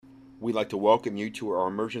We'd like to welcome you to our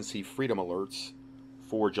emergency freedom alerts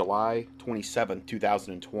for July 27th,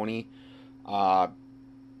 2020. Uh,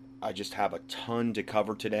 I just have a ton to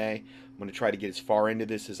cover today. I'm going to try to get as far into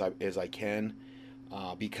this as I can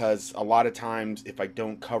because a lot of times, if I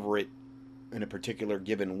don't cover it in a particular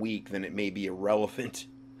given week, then it may be irrelevant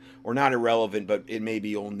or not irrelevant, but it may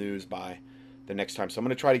be old news by the next time. So I'm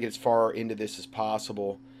going to try to get as far into this as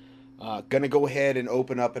possible. Going to go ahead and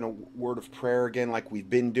open up in a word of prayer again, like we've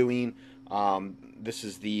been doing. This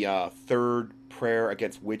is the third prayer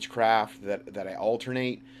against witchcraft that I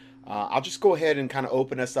alternate. I'll just go ahead and kind of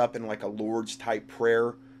open us up in like a Lord's type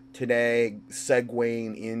prayer today,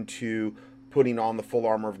 segueing into putting on the full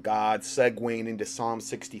armor of God, segueing into Psalm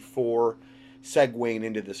 64, segueing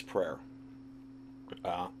into this prayer.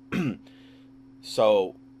 Uh,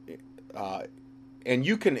 so, uh, and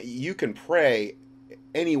you can pray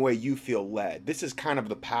any way you feel led. This is kind of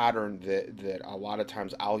the pattern that a lot of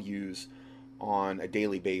times I'll use on a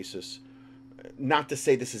daily basis. Not to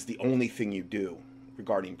say this is the only thing you do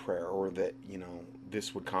regarding prayer, or that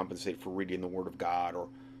this would compensate for reading the Word of God or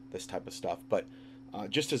this type of stuff, but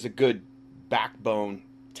just as a good backbone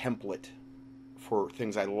template for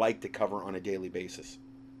things I like to cover on a daily basis.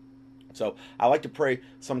 So I like to pray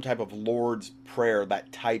some type of Lord's prayer,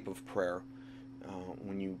 that type of prayer.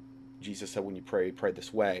 Jesus said when you pray, pray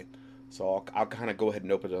this way. So I'll kind of go ahead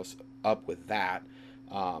and open us up with that.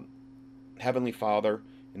 Um, Heavenly Father,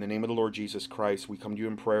 in the name of the Lord Jesus Christ, we come to you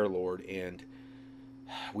in prayer, Lord, and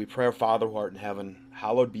we pray, our Father who art in heaven,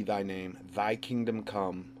 hallowed be thy name. Thy kingdom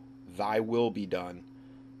come, thy will be done,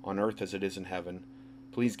 on earth as it is in heaven.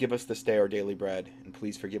 Please give us this day our daily bread, and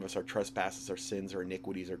please forgive us our trespasses, our sins, our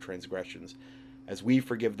iniquities, our transgressions, as we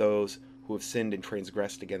forgive those who have sinned and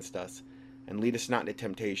transgressed against us. And lead us not into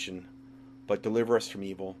temptation, but deliver us from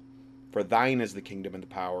evil. For thine is the kingdom and the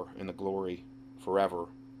power and the glory forever.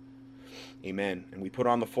 Amen. And we put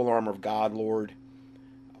on the full armor of God, Lord,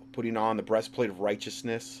 putting on the breastplate of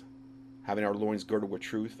righteousness, having our loins girded with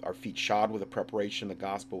truth, our feet shod with the preparation of the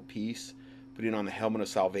gospel of peace, putting on the helmet of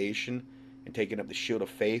salvation, and taking up the shield of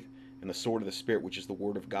faith and the sword of the Spirit, which is the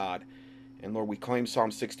word of God. And Lord, we claim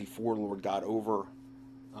Psalm 64, Lord God, over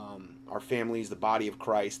our families, the body of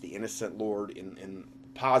Christ, the innocent, Lord, in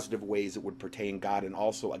positive ways that would pertain, God, and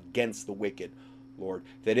also against the wicked, Lord,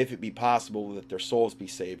 that if it be possible that their souls be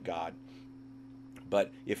saved, God,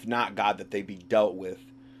 but if not, God, that they be dealt with.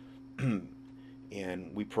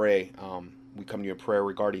 And we pray, we come to you in prayer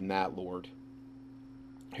regarding that, Lord.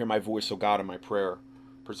 Hear my voice, O God, in my prayer.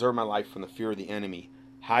 Preserve my life from the fear of the enemy.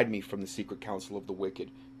 Hide me from the secret counsel of the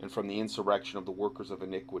wicked, and from the insurrection of the workers of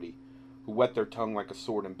iniquity, who whet their tongue like a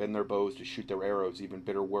sword and bend their bows to shoot their arrows, even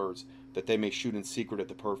bitter words, that they may shoot in secret at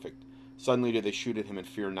the perfect. Suddenly do they shoot at him and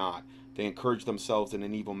fear not. They encourage themselves in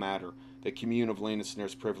an evil matter. They commune of vain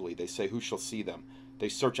snares privily. They say, who shall see them? They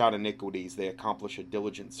search out iniquities. They accomplish a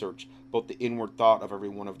diligent search. Both the inward thought of every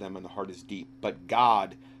one of them and the heart is deep. But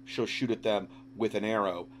God shall shoot at them with an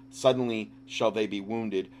arrow. Suddenly shall they be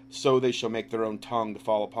wounded. So they shall make their own tongue to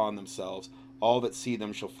fall upon themselves. All that see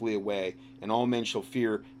them shall flee away, and all men shall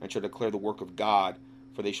fear and shall declare the work of God,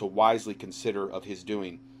 for they shall wisely consider of his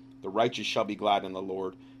doing. The righteous shall be glad in the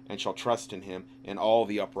Lord, and shall trust in him, and all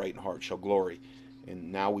the upright in heart shall glory.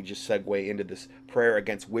 And now we just segue into this prayer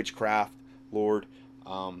against witchcraft, Lord.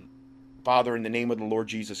 Father, in the name of the Lord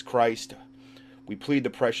Jesus Christ, we plead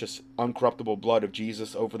the precious, uncorruptible blood of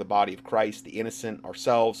Jesus over the body of Christ, the innocent,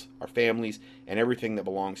 ourselves, our families, and everything that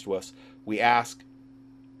belongs to us. We ask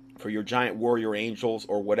for your giant warrior angels,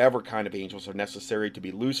 or whatever kind of angels are necessary, to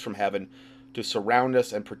be loosed from heaven, to surround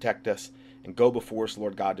us and protect us, and go before us,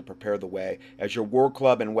 Lord God, to prepare the way. As your war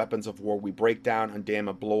club and weapons of war, we break down, undam,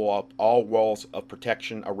 and blow up all walls of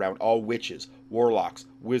protection around all witches, warlocks,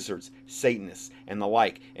 wizards, Satanists, and the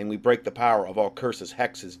like, and we break the power of all curses,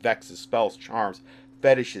 hexes, vexes, spells, charms,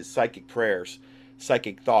 fetishes, psychic prayers,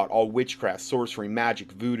 psychic thought, all witchcraft, sorcery,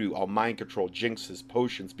 magic, voodoo, all mind control, jinxes,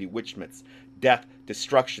 potions, bewitchments, death,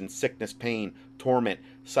 destruction, sickness, pain, torment,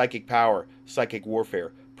 psychic power, psychic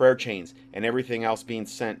warfare, prayer chains, and everything else being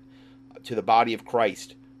sent to the body of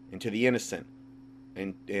Christ and to the innocent,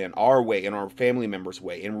 and our way and our family members'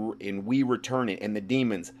 way, and we return it, and the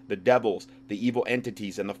demons, the devils, the evil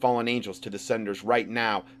entities, and the fallen angels to the senders right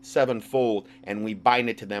now, sevenfold, and we bind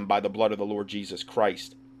it to them by the blood of the Lord Jesus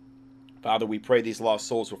Christ. Father, we pray these lost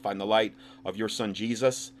souls will find the light of your Son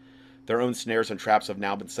Jesus. Their own snares and traps have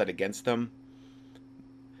now been set against them.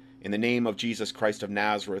 In the name of Jesus Christ of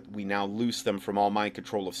Nazareth, we now loose them from all mind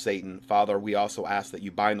control of Satan. Father, we also ask that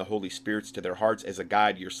you bind the Holy Spirits to their hearts as a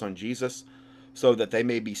guide to your Son Jesus, so that they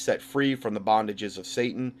may be set free from the bondages of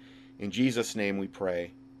Satan. In Jesus' name we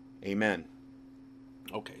pray. Amen.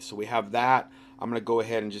 Okay, so we have that. I'm going to go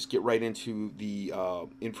ahead and just get right into the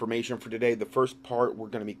information for today. The first part we're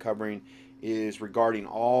going to be covering is regarding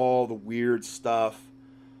all the weird stuff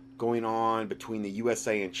going on between the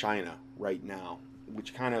USA and China right now,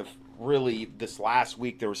 which kind of really, this last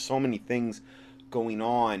week, there were so many things going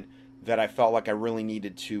on that I felt like I really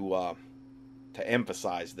needed to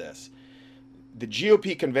emphasize this. The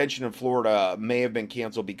GOP convention in Florida may have been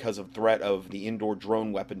canceled because of threat of the indoor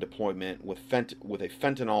drone weapon deployment with a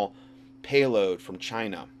fentanyl payload from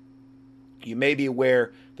China. You may be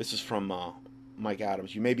aware, this is from Mike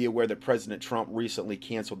Adams, you may be aware that President Trump recently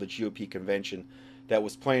canceled the GOP convention that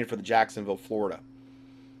was planned for the Jacksonville, Florida,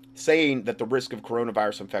 saying that the risk of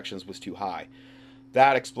coronavirus infections was too high.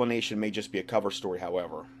 That explanation may just be a cover story,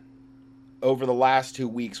 however. Over the last 2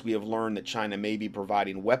 weeks, we have learned that China may be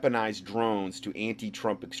providing weaponized drones to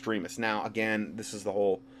anti-Trump extremists. Now, again, this is the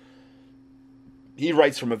whole. He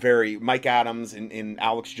writes from a very. Mike Adams and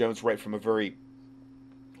Alex Jones write from a very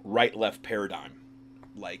right-left paradigm.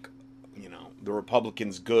 Like, the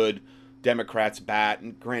Republicans good, Democrats bad.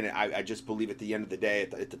 And granted, I just believe at the end of the day,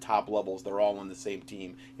 at the top levels, they're all on the same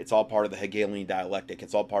team. It's all part of the Hegelian dialectic.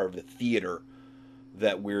 It's all part of the theater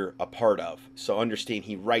that we're a part of. So understand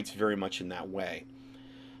he writes very much in that way.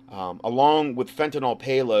 Along with fentanyl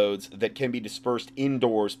payloads that can be dispersed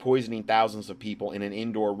indoors, poisoning thousands of people in an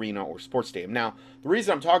indoor arena or sports stadium. Now, the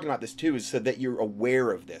reason I'm talking about this too is so that you're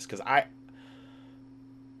aware of this, because I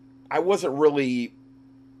wasn't really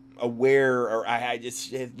aware, or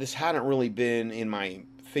this hadn't really been in my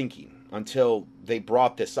thinking until they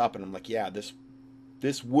brought this up, and I'm like, yeah, this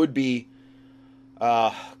would be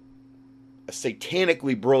a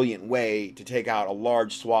satanically brilliant way to take out a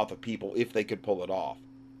large swath of people if they could pull it off.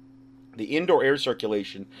 The indoor air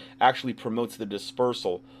circulation actually promotes the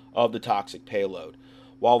dispersal of the toxic payload,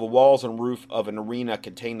 while the walls and roof of an arena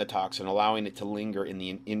contain the toxin, allowing it to linger in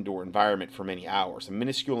the indoor environment for many hours. A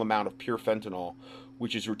minuscule amount of pure fentanyl,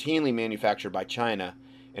 which is routinely manufactured by China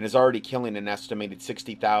and is already killing an estimated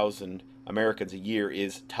 60,000 Americans a year,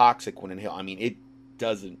 is toxic when inhaled. I mean, it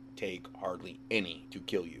doesn't take hardly any to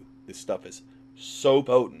kill you. This stuff is so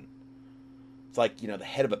potent. It's like, the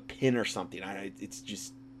head of a pin or something. It's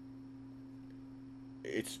just,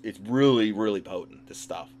 it's really, really potent, this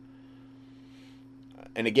stuff.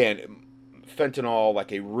 And again, fentanyl,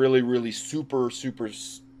 like a really, really super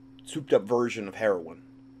souped up version of heroin.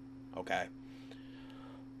 Okay.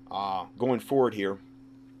 Going forward here,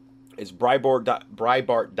 as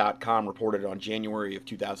Breitbart.com reported on January of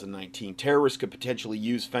 2019, terrorists could potentially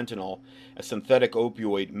use fentanyl, a synthetic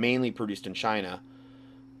opioid mainly produced in China,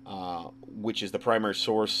 which is the primary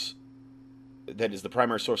source. That is the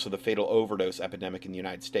primary source of the fatal overdose epidemic in the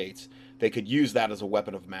United States. They could use that as a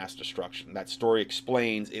weapon of mass destruction. That story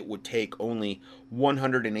explains it would take only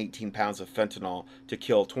 118 pounds of fentanyl to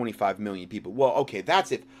kill 25 million people. Well, okay,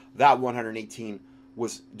 that's if that 118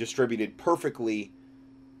 was distributed perfectly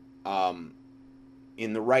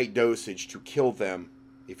in the right dosage to kill them.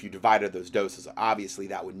 If you divided those doses, obviously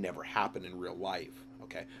that would never happen in real life.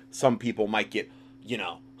 Okay, some people might get,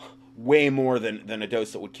 way more than a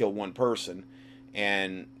dose that would kill one person,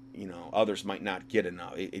 and others might not get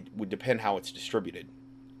enough. It would depend how it's distributed,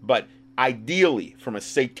 but ideally, from a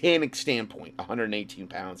satanic standpoint, 118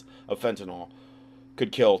 pounds of fentanyl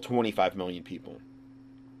could kill 25 million people.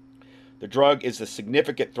 The drug is a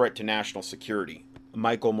significant threat to national security.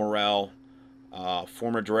 Michael Morell,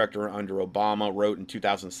 former director under Obama, wrote in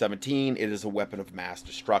 2017, it is a weapon of mass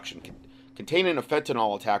destruction. Containing a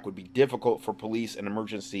fentanyl attack would be difficult for police and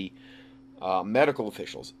emergency medical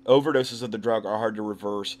officials. Overdoses of the drug are hard to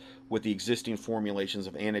reverse with the existing formulations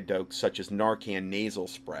of antidotes such as Narcan nasal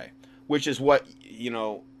spray, which is what,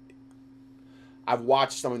 I've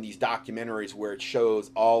watched some of these documentaries where it shows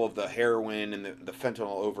all of the heroin and the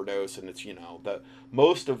fentanyl overdose, and it's, the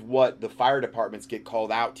most of what the fire departments get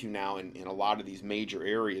called out to now in a lot of these major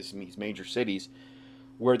areas, in these major cities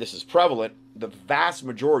where this is prevalent, the vast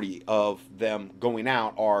majority of them going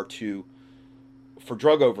out are for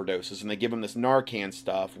drug overdoses, and they give them this Narcan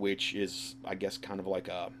stuff, which is, I guess, kind of like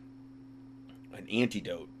an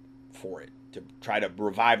antidote for it, to try to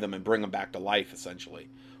revive them and bring them back to life, essentially,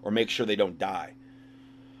 or make sure they don't die.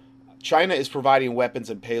 China is providing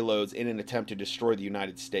weapons and payloads in an attempt to destroy the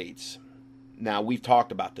United States. Now, we've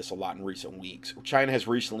talked about this a lot in recent weeks. China has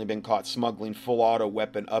recently been caught smuggling full auto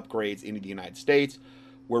weapon upgrades into the United States,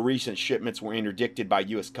 where recent shipments were interdicted by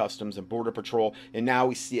U.S. Customs and Border Patrol. And now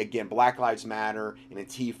we see, again, Black Lives Matter and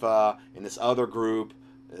Antifa and this other group,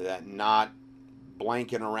 that not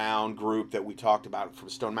blanking around group that we talked about from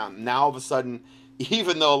Stone Mountain. Now, all of a sudden,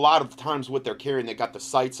 even though a lot of times what they're carrying, they got the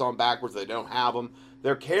sights on backwards, they don't have them,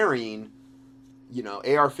 they're carrying,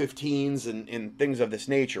 AR-15s and things of this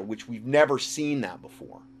nature, which we've never seen that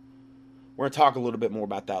before. We're going to talk a little bit more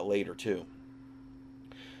about that later, too.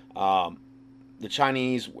 The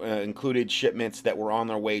Chinese included shipments that were on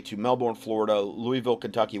their way to Melbourne, Florida, Louisville,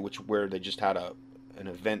 Kentucky, where they just had an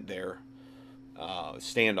event there,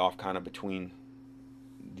 standoff kind of between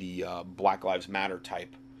the Black Lives Matter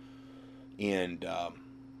type and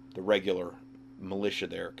the regular militia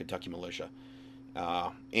there, Kentucky militia,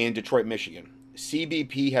 and Detroit, Michigan.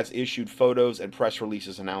 CBP has issued photos and press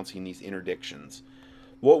releases announcing these interdictions.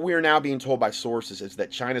 What we are now being told by sources is that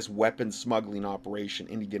China's weapons smuggling operation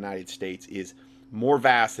into the United States is more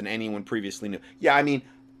vast than anyone previously knew. Yeah, I mean,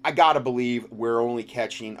 I gotta believe we're only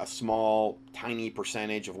catching a small, tiny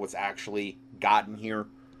percentage of what's actually gotten here,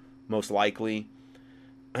 most likely.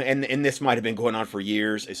 And this might have been going on for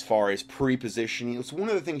years as far as pre-positioning. It's one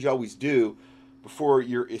of the things you always do before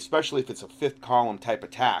especially if it's a fifth column type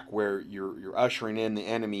attack where you're ushering in the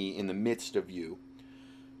enemy in the midst of you.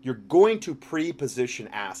 You're going to pre-position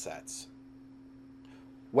assets,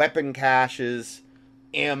 weapon caches,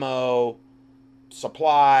 ammo,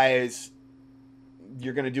 supplies.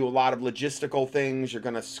 You're going to do a lot of logistical things. You're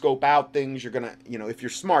going to scope out things. You're going to, if you're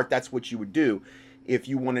smart, that's what you would do if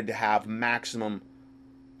you wanted to have maximum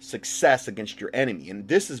success against your enemy. And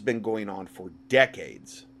this has been going on for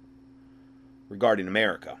decades regarding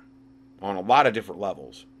America on a lot of different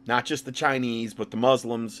levels. Not just the Chinese, but the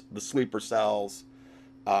Muslims, the sleeper cells,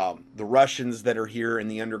 the Russians that are here in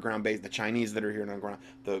the underground base, the Chinese that are here in the underground,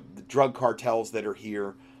 the drug cartels that are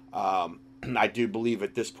here. I do believe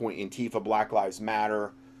at this point Antifa, Black Lives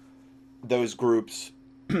Matter, those groups,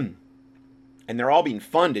 and they're all being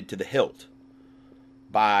funded to the hilt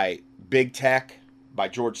by big tech, by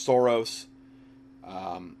George Soros,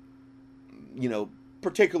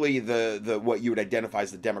 particularly the what you would identify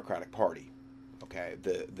as the Democratic Party, okay,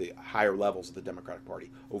 the higher levels of the Democratic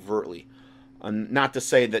Party, overtly. Not to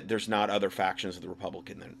say that there's not other factions of the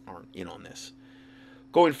Republican that aren't in on this.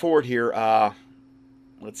 Going forward here,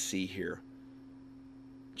 let's see here.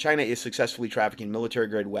 China is successfully trafficking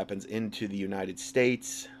military-grade weapons into the United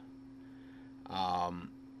States,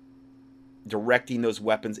 directing those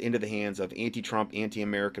weapons into the hands of anti-Trump,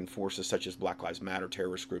 anti-American forces such as Black Lives Matter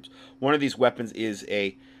terrorist groups. One of these weapons is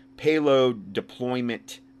a payload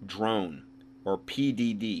deployment drone, or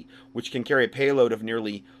PDD, which can carry a payload of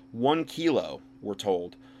nearly 1 kilo, we're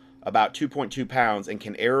told, about 2.2 pounds, and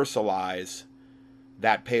can aerosolize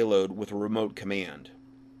that payload with a remote command,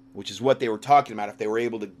 which is what they were talking about. If they were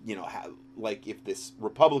able to, like if this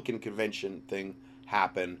Republican convention thing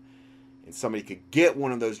happened and somebody could get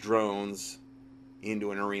one of those drones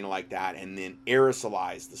into an arena like that and then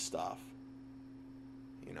aerosolize the stuff,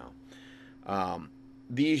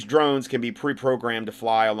 these drones can be pre-programmed to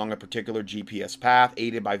fly along a particular GPS path,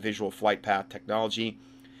 aided by visual flight path technology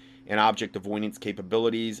and object avoidance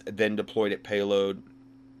capabilities, then deploy a payload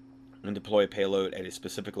at a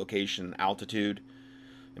specific location and altitude.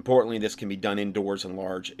 Importantly, this can be done indoors in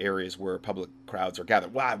large areas where public crowds are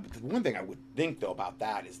gathered. Well, one thing I would think, though, about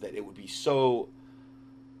that is that it would be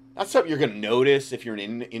that's something you're going to notice if you're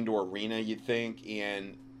in an indoor arena, you'd think,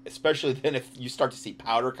 and especially then if you start to see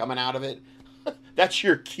powder coming out of it, that's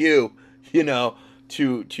your cue,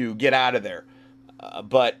 to get out of there.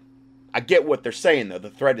 But I get what they're saying, though. The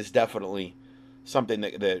threat is definitely something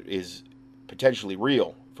that is potentially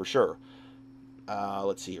real, for sure.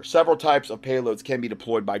 Let's see here. Several types of payloads can be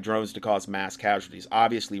deployed by drones to cause mass casualties.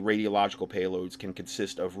 Obviously, radiological payloads can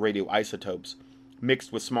consist of radioisotopes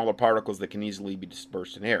mixed with smaller particles that can easily be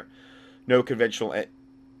dispersed in air. No conventional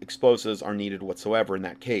explosives are needed whatsoever in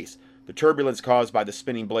that case. The turbulence caused by the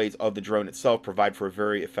spinning blades of the drone itself provide for a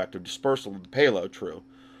very effective dispersal of the payload,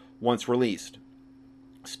 once released,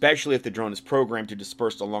 especially if the drone is programmed to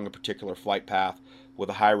disperse along a particular flight path with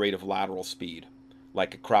a high rate of lateral speed,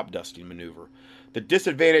 like a crop dusting maneuver. The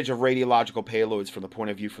disadvantage of radiological payloads from the point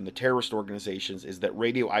of view from the terrorist organizations is that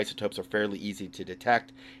radioisotopes are fairly easy to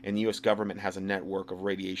detect, and the U.S. government has a network of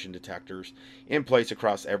radiation detectors in place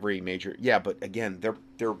across every major... Yeah, but again, they're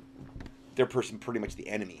pretty much the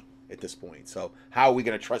enemy at this point. So how are we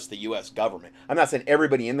going to trust the U.S. government? I'm not saying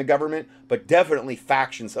everybody in the government, but definitely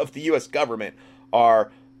factions of the U.S. government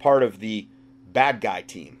are part of the bad guy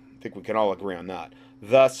team. I think we can all agree on that.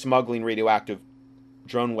 Thus, smuggling radioactive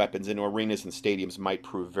drone weapons into arenas and stadiums might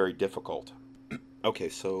prove very difficult. Okay,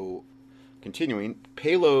 so continuing,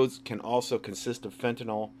 payloads can also consist of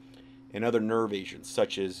fentanyl and other nerve agents,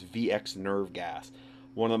 such as VX nerve gas,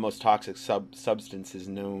 one of the most toxic substances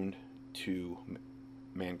known to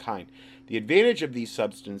mankind. The advantage of these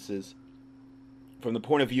substances, from the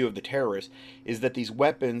point of view of the terrorists, is that these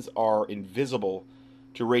weapons are invisible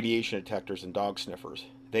to radiation detectors and dog sniffers.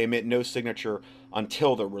 They emit no signature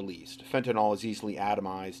until they're released. Fentanyl is easily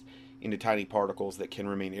atomized into tiny particles that can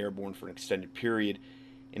remain airborne for an extended period,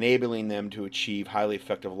 enabling them to achieve highly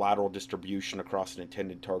effective lateral distribution across an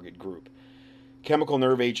intended target group. Chemical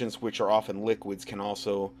nerve agents, which are often liquids, can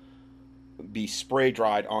also be spray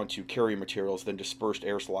dried onto carrier materials, then dispersed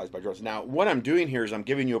aerosolized by drones. Now, what I'm doing here is I'm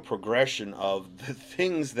giving you a progression of the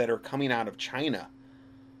things that are coming out of China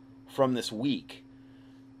from this week.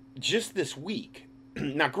 Just this week.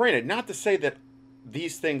 Now, granted, not to say that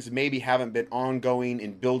these things maybe haven't been ongoing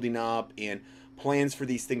and building up, and plans for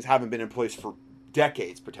these things haven't been in place for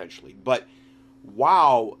decades potentially, but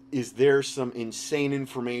wow, is there some insane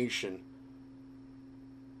information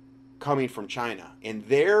coming from China, and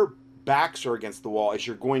their backs are against the wall, as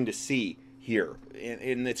you're going to see here.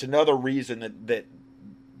 And it's another reason that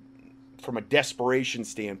from a desperation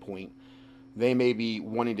standpoint, they may be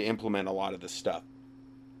wanting to implement a lot of this stuff.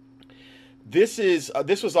 This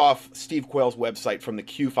was off Steve Quayle's website from the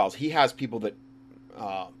Q Files. He has people that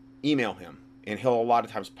email him, and he'll a lot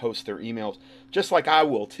of times post their emails, just like I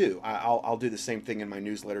will too. I'll do the same thing in my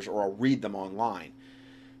newsletters, or I'll read them online.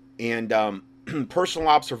 And personal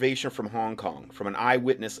observation from Hong Kong, from an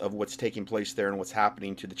eyewitness of what's taking place there and what's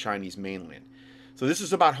happening to the Chinese mainland. So this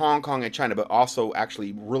is about Hong Kong and China, but also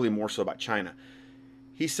actually really more so about China.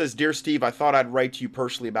 He says, "Dear Steve, I thought I'd write to you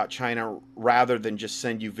personally about China rather than just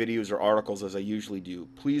send you videos or articles as I usually do.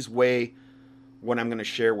 Please weigh what I'm going to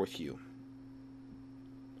share with you.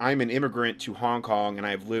 I'm an immigrant to Hong Kong and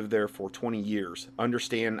I have lived there for 20 years. I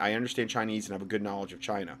understand Chinese and have a good knowledge of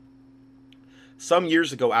China. Some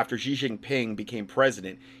years ago, after Xi Jinping became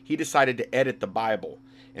president, he decided to edit the Bible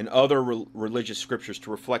and other religious scriptures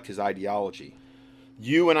to reflect his ideology.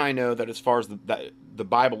 You and I know that as far as the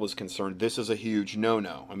Bible is concerned, this is a huge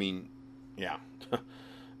no-no. I mean, yeah.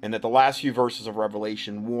 And that the last few verses of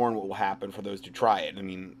Revelation warn what will happen for those who try it. I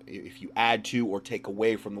mean, if you add to or take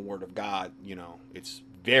away from the Word of God, it's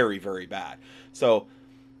very, very bad. So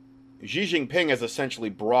Xi Jinping has essentially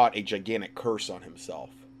brought a gigantic curse on himself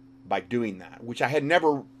by doing that, which I had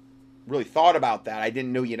never really thought about that. I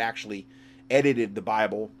didn't know he had actually edited the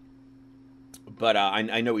Bible, but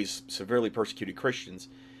I know he's severely persecuted Christians.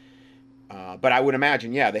 But I would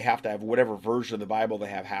imagine, yeah, they have to have whatever version of the Bible they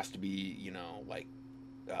have has to be, like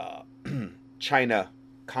China,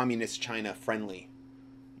 communist China friendly,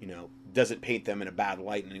 doesn't paint them in a bad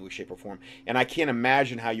light in any way, shape, or form. And I can't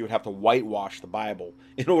imagine how you would have to whitewash the Bible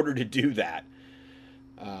in order to do that.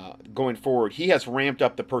 Going forward, he has ramped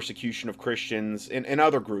up the persecution of Christians and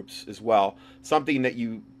other groups as well, something that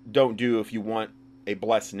you don't do if you want a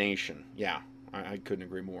blessed nation. Yeah, I couldn't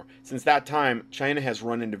agree more. Since that time, China has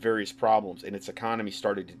run into various problems and its economy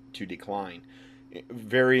started to decline.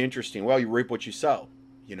 Very interesting. Well, you reap what you sow,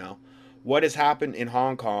 What has happened in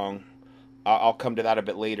Hong Kong, I'll come to that a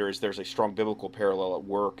bit later, as there's a strong biblical parallel at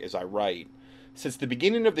work as I write. Since the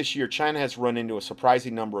beginning of this year, China has run into a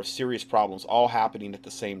surprising number of serious problems, all happening at the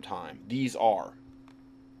same time. These are: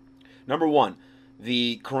 number one,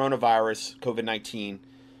 the coronavirus, COVID-19.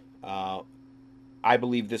 I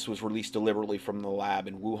believe this was released deliberately from the lab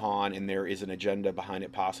in Wuhan, and there is an agenda behind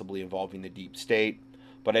it, possibly involving the deep state.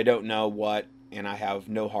 But I don't know what, and I have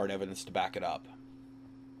no hard evidence to back it up.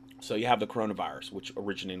 So you have the coronavirus, which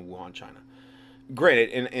originated in Wuhan, China. Granted,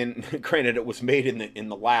 and granted, it was made in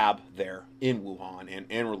the lab there in Wuhan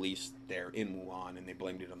and released there in Wuhan, and they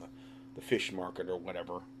blamed it on the fish market or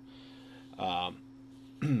whatever.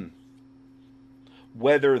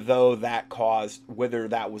 Whether that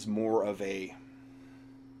was more of a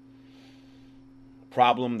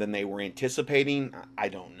problem than they were anticipating, I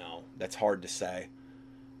don't know. That's hard to say,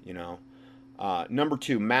 Number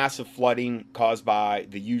two, massive flooding caused by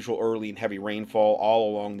the usual early and heavy rainfall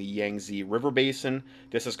all along the Yangtze River Basin.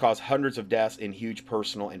 This has caused hundreds of deaths and huge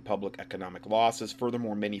personal and public economic losses.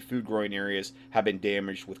 Furthermore, many food-growing areas have been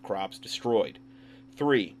damaged with crops destroyed.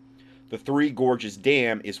 3. The Three Gorges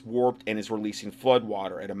Dam is warped and is releasing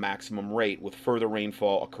floodwater at a maximum rate, with further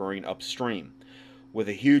rainfall occurring upstream, with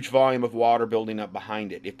a huge volume of water building up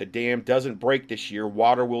behind it. If the dam doesn't break this year,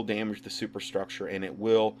 water will damage the superstructure, and it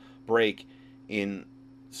will break in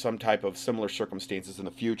some type of similar circumstances in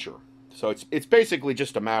the future. So it's basically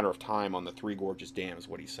just a matter of time on the Three Gorges Dam, is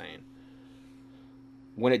what he's saying.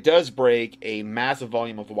 When it does break, a massive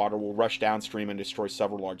volume of water will rush downstream and destroy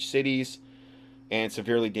several large cities and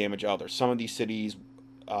severely damage others. Some of these cities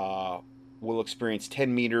will experience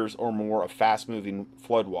 10 meters or more of fast-moving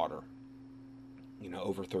floodwater,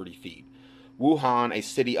 over 30 feet. Wuhan, a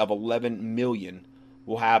city of 11 million,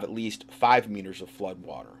 will have at least 5 meters of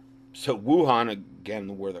floodwater. So Wuhan,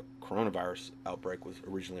 again, where the coronavirus outbreak was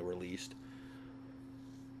originally released,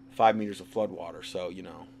 5 meters of floodwater. So, you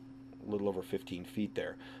know, a little over 15 feet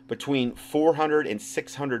there. Between 400 and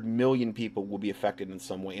 600 million people will be affected in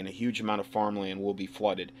some way, and a huge amount of farmland will be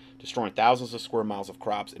flooded, destroying thousands of square miles of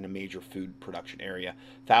crops in a major food production area.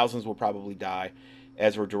 Thousands will probably die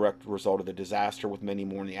as a direct result of the disaster, with many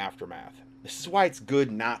more in the aftermath. This is why it's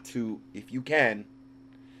good not to, if you can,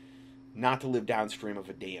 not to live downstream of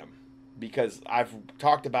a dam. Because I've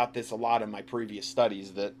talked about this a lot in my previous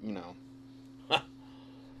studies that, you know,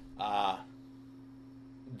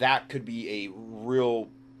 that could be a real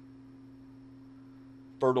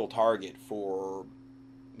fertile target for,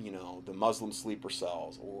 you know, the Muslim sleeper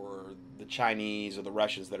cells or the Chinese or the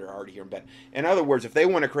Russians that are already here in bed. In other words, if they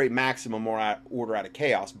want to create maximum order out of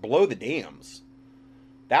chaos, blow the dams.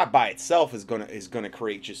 That by itself is gonna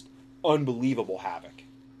create just unbelievable havoc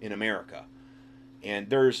in America. And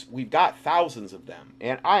we've got thousands of them,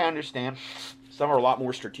 and I understand some are a lot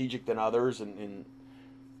more strategic than others, and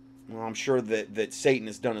well, I'm sure that Satan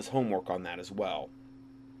has done his homework on that as well.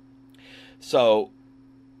 So,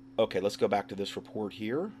 okay, let's go back to this report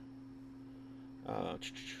here.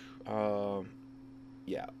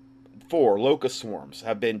 Yeah. 4 locust swarms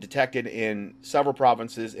have been detected in several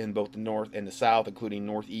provinces in both the north and the south, including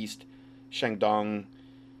northeast Shandong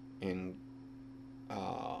and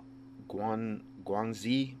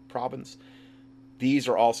Guangxi province. These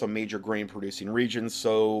are also major grain-producing regions,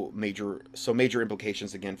 so major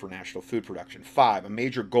implications again for national food production. 5, a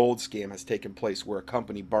major gold scam has taken place where a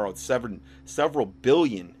company borrowed several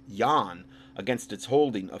billion yuan against its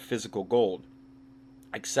holding of physical gold.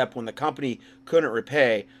 Except when the company couldn't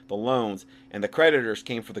repay the loans and the creditors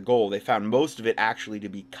came for the gold, they found most of it actually to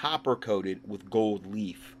be copper-coated with gold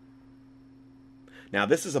leaf. Now,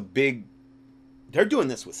 this is a big... They're doing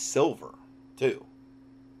this with silver, too.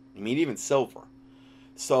 I mean, even silver.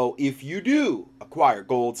 So if you do acquire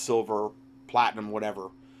gold, silver, platinum, whatever,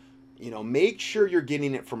 you know, make sure you're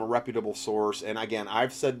getting it from a reputable source. And again,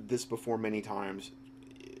 I've said this before many times.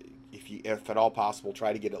 If at all possible,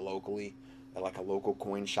 try to get it locally, at like a local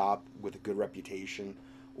coin shop with a good reputation,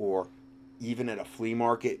 or even at a flea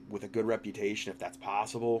market with a good reputation, if that's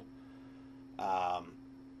possible.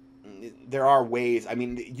 There are ways. I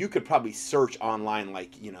mean, you could probably search online,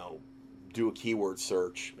 like, you know, do a keyword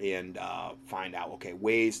search and find out, okay,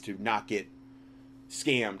 ways to not get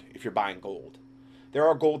scammed if you're buying gold. There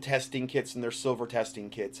are gold testing kits and there's silver testing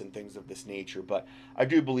kits and things of this nature, but I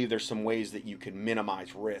do believe there's some ways that you can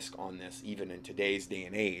minimize risk on this, even in today's day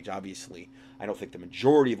and age. Obviously, I don't think the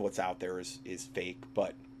majority of what's out there is fake,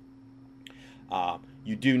 but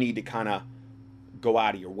you do need to kind of go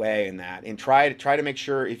out of your way in that and try to make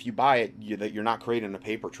sure if you buy it that you're not creating a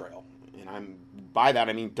paper trail. And by that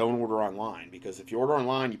I mean don't order online, because if you order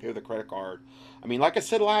online, you pay with a credit card. I mean, like I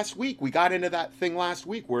said last week, we got into that thing last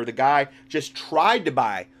week where the guy just tried to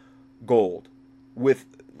buy gold with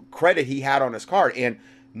credit he had on his card, and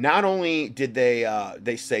not only did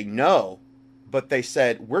they say no, but they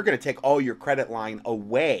said, we're going to take all your credit line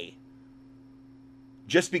away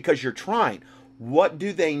just because you're trying. What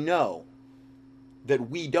do they know that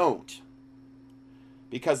we don't?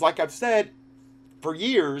 Because like I've said for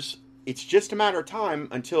years, it's just a matter of time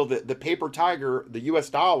until the paper tiger, the US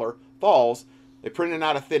dollar, falls. They print it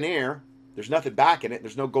out of thin air. There's nothing back in it.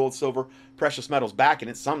 There's no gold, silver, precious metals back in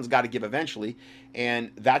it. Something's got to give eventually. And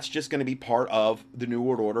that's just going to be part of the New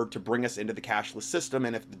World Order to bring us into the cashless system.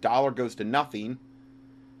 And if the dollar goes to nothing,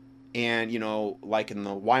 and, you know, like in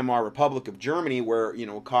the Weimar Republic of Germany, where, you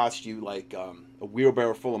know, it cost you like a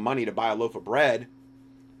wheelbarrow full of money to buy a loaf of bread,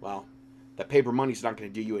 well, that paper money's not going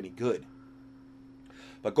to do you any good.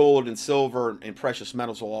 But gold and silver and precious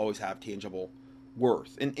metals will always have tangible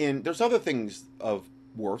worth. And there's other things of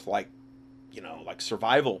worth, like, you know, like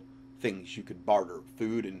survival things you could barter,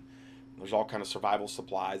 food, and there's all kind of survival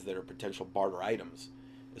supplies that are potential barter items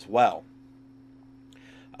as well.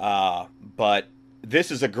 But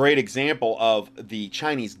this is a great example of the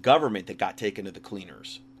Chinese government that got taken to the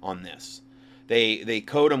cleaners on this. They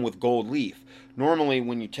coat them with gold leaf. Normally,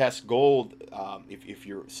 when you test gold, if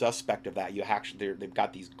you're suspect of that, they've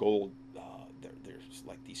got these gold. There's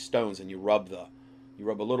like these stones, and you rub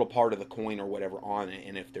a little part of the coin or whatever on it,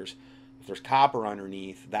 and if there's copper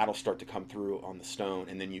underneath, that'll start to come through on the stone,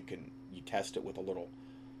 and then you test it with a little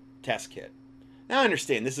test kit. Now I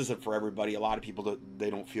understand this isn't for everybody. A lot of people they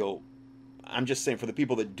don't feel. I'm just saying, for the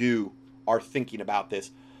people that are thinking about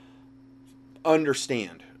this,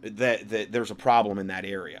 understand that there's a problem in that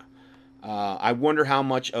area. I wonder how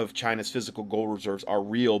much of China's physical gold reserves are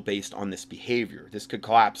real based on this behavior. This could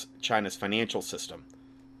collapse China's financial system.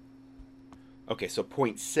 Okay, so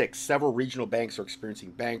point 6, several regional banks are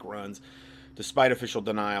experiencing bank runs despite official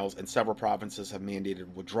denials, and several provinces have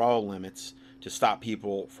mandated withdrawal limits to stop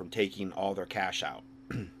people from taking all their cash out.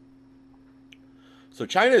 So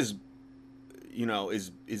China is,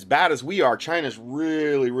 is as bad as we are. China's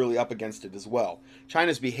really, really up against it as well.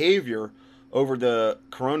 China's behavior over the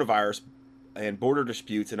coronavirus and border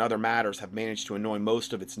disputes and other matters have managed to annoy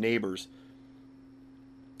most of its neighbors,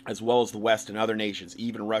 as well as the West and other nations.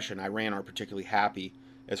 Even Russia and Iran aren't particularly happy,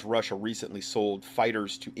 as Russia recently sold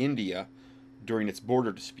fighters to India during its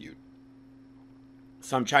border dispute.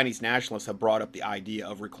 Some Chinese nationalists have brought up the idea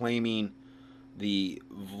of reclaiming the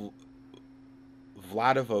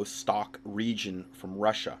Vladivostok region from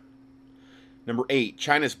Russia. Number 8,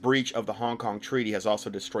 China's breach of the Hong Kong Treaty has also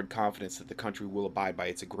destroyed confidence that the country will abide by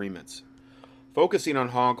its agreements. Focusing on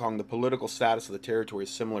Hong Kong, the political status of the territory is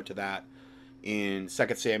similar to that in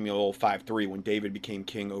 2 Samuel 5:3, when David became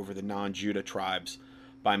king over the non-Judah tribes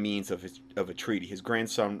by means of a treaty. His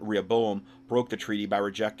grandson Rehoboam broke the treaty by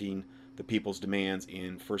rejecting the people's demands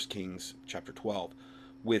in 1 Kings chapter 12.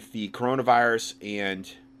 With the coronavirus and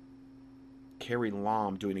Carrie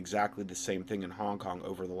Lam doing exactly the same thing in Hong Kong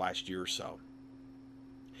over the last year or so.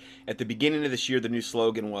 At the beginning of this year, the new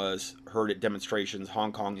slogan was heard at demonstrations: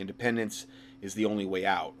 Hong Kong independence is the only way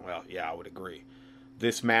out. Well, yeah, I would agree.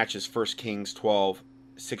 This matches 1 Kings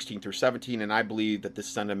 12:16 through 17, and I believe that this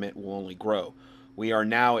sentiment will only grow. We are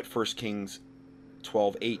now at 1 Kings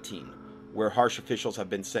 12:18, where harsh officials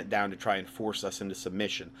have been sent down to try and force us into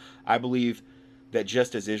submission. I believe that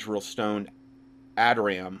just as Israel stoned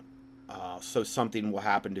Adoram, so something will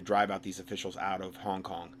happen to drive out these officials out of Hong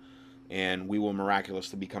Kong, and we will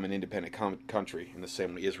miraculously become an independent country in the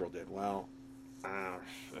same way Israel did. Well,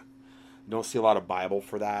 don't see a lot of Bible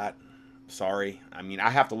for that. Sorry. I mean, I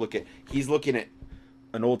have to look at, he's looking at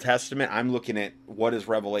an Old Testament. I'm looking at what is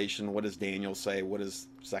Revelation, what does Daniel say, what does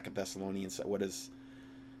 2 Thessalonians say, what is,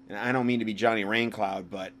 and I don't mean to be Johnny Raincloud,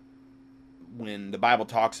 but when the Bible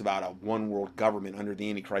talks about a one world government under the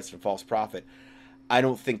Antichrist and false prophet, I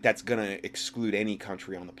don't think that's going to exclude any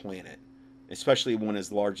country on the planet, especially one as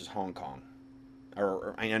large as Hong Kong.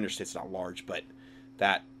 Or I understand it's not large, but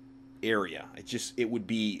that area. It would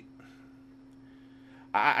be.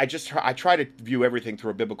 I try to view everything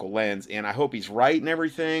through a biblical lens, and I hope he's right and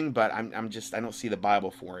everything, but I don't see the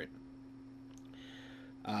Bible for it.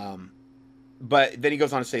 But then he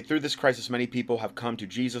goes on to say, through this crisis, many people have come to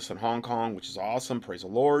Jesus in Hong Kong, which is awesome. Praise the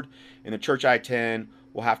Lord. And the church I attend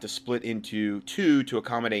will have to split into two to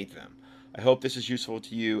accommodate them. I hope this is useful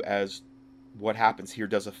to you, as what happens here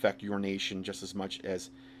does affect your nation just as much as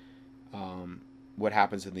what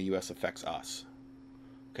happens in the U.S. affects us.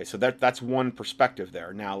 Okay, so that's one perspective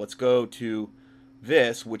there. Now let's go to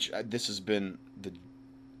this, which this has been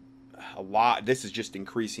a lot. This is just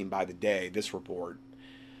increasing by the day, this report.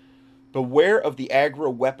 Beware of the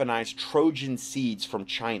agro-weaponized Trojan seeds from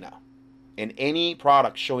China and any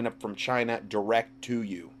product showing up from China direct to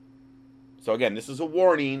you. So again, this is a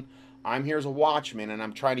warning. I'm here as a watchman, and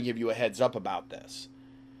I'm trying to give you a heads up about this.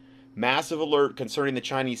 Massive alert concerning the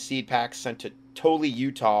Chinese seed packs sent to Tole,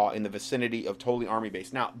 Utah, in the vicinity of Tole Army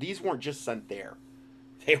Base. Now, these weren't just sent there.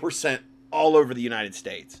 They were sent all over the United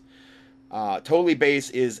States. Tole Base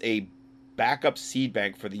is a backup seed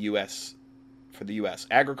bank for the U.S.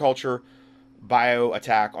 Agriculture bio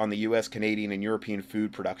attack on the U.S., Canadian, and European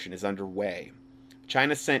food production is underway.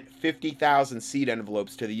 China sent 50,000 seed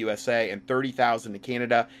envelopes to the USA and 30,000 to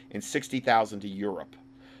Canada and 60,000 to Europe.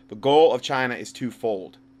 The goal of China is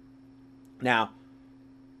twofold. Now,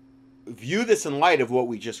 view this in light of what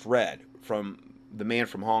we just read from the man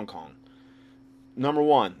from Hong Kong. Number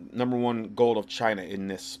one goal of China in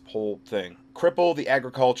this whole thing: cripple the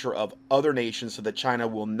agriculture of other nations so that China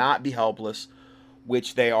will not be helpless,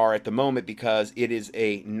 which they are at the moment, because it is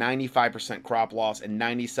a 95% crop loss and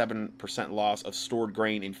 97% loss of stored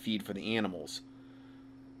grain and feed for the animals.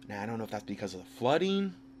 Now, I don't know if that's because of the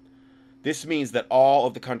flooding. This means that all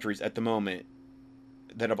of the countries at the moment,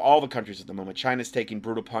 China's taking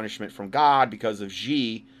brutal punishment from God because of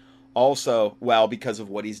Xi, also, well, because of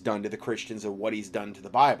what he's done to the Christians and what he's done to the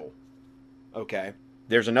Bible. Okay,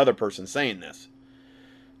 there's another person saying this.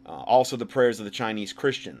 Also, the prayers of the Chinese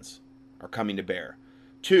Christians are coming to bear.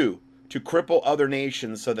 2, to cripple other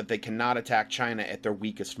nations so that they cannot attack China at their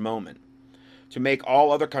weakest moment. To make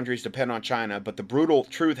all other countries depend on China, but the brutal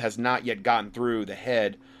truth has not yet gotten through the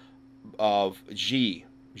head of Xi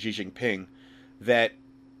Jinping, that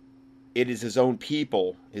it is his own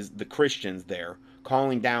people, the Christians there,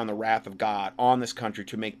 calling down the wrath of God on this country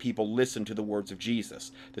to make people listen to the words of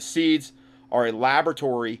Jesus. The seeds are a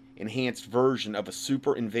laboratory-enhanced version of a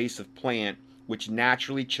super invasive plant which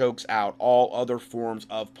naturally chokes out all other forms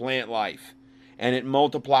of plant life. and it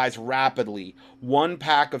multiplies rapidly. One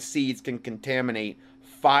pack of seeds can contaminate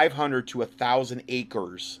 500 to 1,000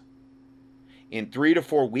 acres in 3 to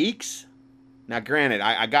 4 weeks. Now, granted,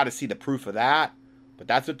 I got to see the proof of that, but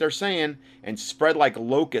that's what they're saying, and spread like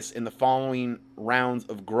locusts in the following rounds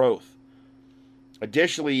of growth.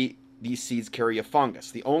 Additionally, these seeds carry a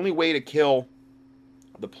fungus. The only way to kill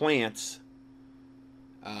the plants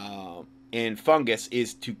and fungus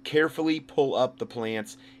is to carefully pull up the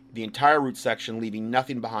plants, the entire root section, leaving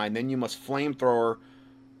nothing behind. Then you must flamethrower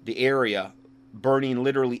the area, burning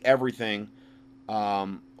literally everything,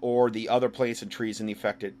 or the other plants and trees in the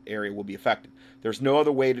affected area will be affected. There's no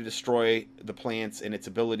other way to destroy the plants and its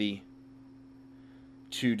ability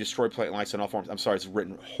to destroy plant life in all forms. I'm sorry, it's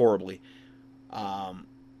written horribly.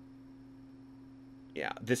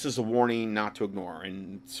 Yeah, this is a warning not to ignore,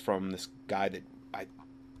 and it's from this guy that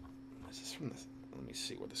is this from this? Let me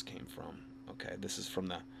see where this came from. Okay, this is from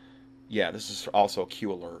this is also a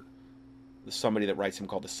Q alert. There's somebody that writes him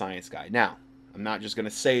called the Science Guy. Now, I'm not just going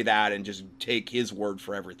to say that and just take his word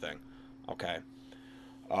for everything. Okay.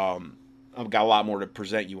 I've got a lot more to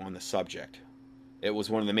present you on the subject. It was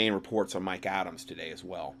one of the main reports on Mike Adams today as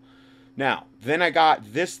well. Now, then I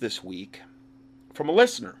got this week from a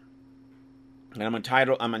listener. And I'm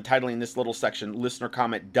entitling this little section, listener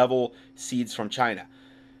comment, Devil Seeds from China.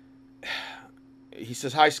 He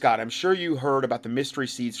says, "Hi, Scott. I'm sure you heard about the mystery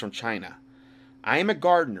seeds from China. I am a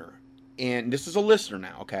gardener," and this is a listener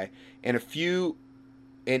now, okay? And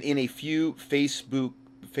in a few Facebook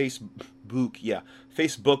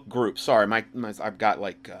groups. Sorry, I've got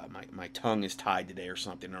like my tongue is tied today or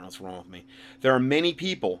something. I don't know what's wrong with me. There are many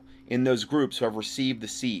people in those groups who have received the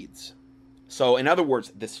seeds. So, in other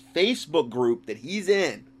words, this Facebook group that he's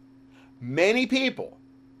in, many people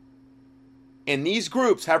in these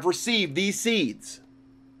groups have received these seeds.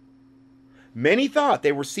 Many thought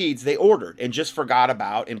they were seeds they ordered and just forgot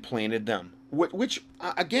about and planted them. Which,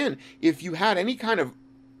 again, if you had any kind of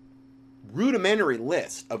rudimentary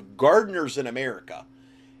list of gardeners in America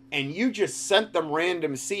and you just sent them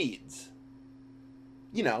random seeds,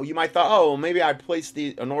 you know, you might thought, oh, maybe I placed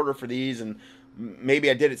an order for these and maybe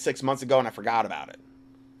I did it 6 months ago and I forgot about it,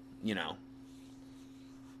 you know.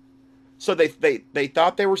 So they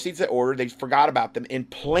thought they were seeds they ordered, they forgot about them and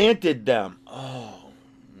planted them. Oh,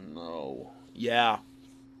 no. Yeah.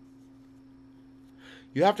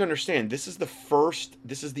 You have to understand, this is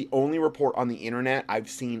the only report on the internet I've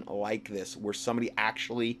seen like this, where somebody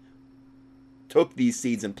actually took these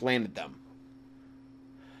seeds and planted them.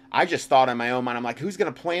 I just thought in my own mind, I'm like, who's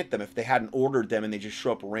going to plant them if they hadn't ordered them and they just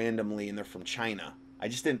show up randomly and they're from China? I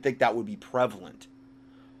just didn't think that would be prevalent.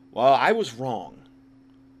 Well, I was wrong.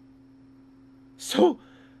 So,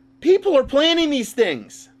 people are planting these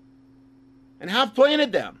things and have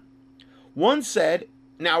planted them. One said,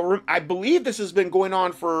 now I believe this has been going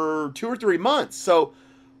on for 2 or 3 months. So,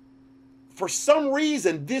 for some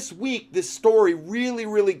reason, this week, this story really,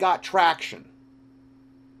 really got traction.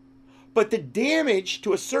 But the damage,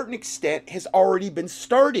 to a certain extent, has already been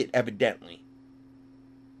started, evidently.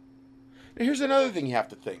 Now, here's another thing you have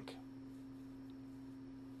to think.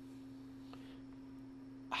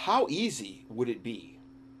 How easy would it be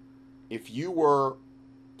if you were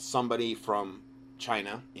somebody from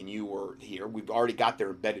China and you were here? We've already got their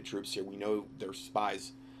embedded troops here. We know they're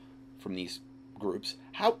spies from these groups.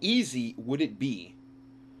 How easy would it be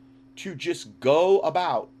to just go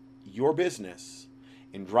about your business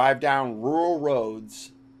and drive down rural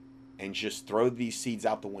roads and just throw these seeds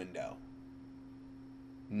out the window,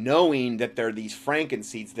 knowing that they're these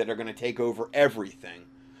Frankenseeds that are going to take over everything,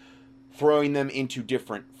 throwing them into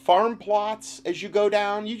different farm plots as you go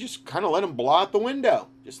down? You just kind of let them blow out the window.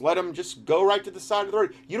 Just let them just go right to the side of the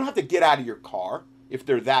road. You don't have to get out of your car if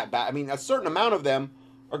they're that bad. I mean, a certain amount of them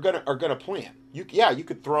are gonna plant. You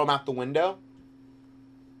could throw them out the window.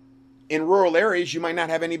 In rural areas, you might not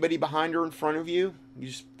have anybody behind or in front of you. You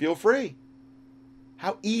just feel free.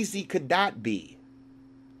 How easy could that be?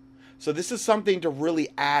 So this is something to really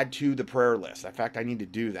add to the prayer list. In fact, I need to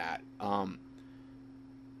do that.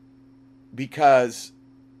 Because,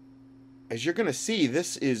 as you're going to see,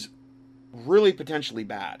 this is really potentially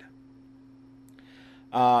bad.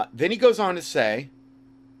 Then he goes on to say,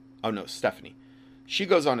 Stephanie. She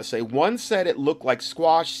goes on to say, one said it looked like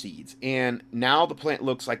squash seeds, and now the plant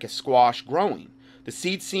looks like a squash growing. The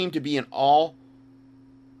seeds seem to be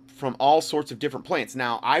from all sorts of different plants.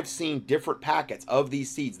 Now, I've seen different packets of these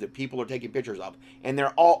seeds that people are taking pictures of, and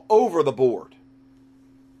they're all over the board,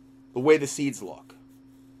 the way the seeds look.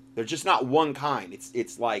 They're just not one kind.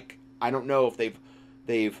 It's like, I don't know if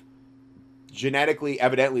they've genetically,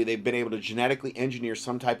 evidently, they've been able to genetically engineer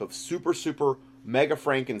some type of super mega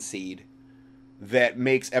Frankenseed that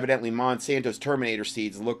makes evidently Monsanto's Terminator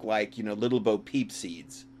seeds look like, Little Bo Peep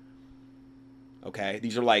seeds. Okay,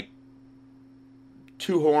 these are like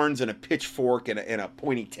two horns and a pitchfork and a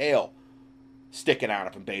pointy tail sticking out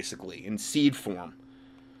of them, basically, in seed form.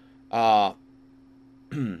 The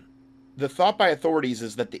thought by authorities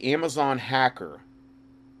is that the Amazon hacker,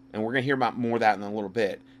 and we're going to hear about more of that in a little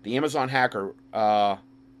bit, the Amazon hacker,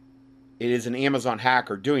 it is an Amazon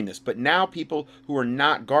hacker doing this. But now people who are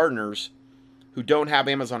not gardeners, who don't have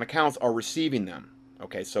Amazon accounts, are receiving them.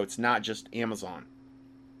 Okay, so it's not just Amazon.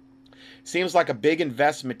 Seems like a big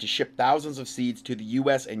investment to ship thousands of seeds to the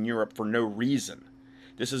US and Europe for no reason.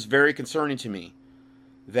 This is very concerning to me,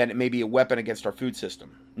 that it may be a weapon against our food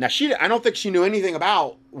system. Now, I don't think she knew anything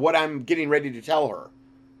about what I'm getting ready to tell her.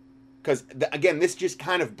 Because, again, this just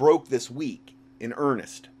kind of broke this week in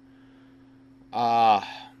earnest.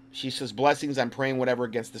 She says, blessings, I'm praying whatever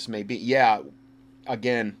against this may be. Yeah,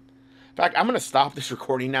 again. In fact, I'm going to stop this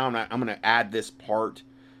recording now, and I'm going to add this part,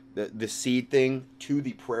 the seed thing, to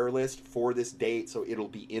the prayer list for this date, so it'll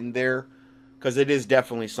be in there. Because it is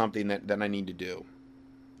definitely something that I need to do.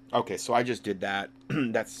 Okay, so I just did that.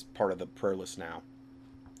 That's part of the prayer list now.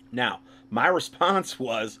 Now, my response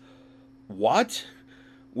was, what?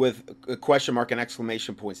 With a question mark and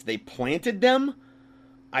exclamation points. They planted them?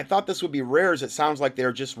 I thought this would be rare, as it sounds like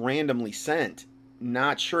they're just randomly sent.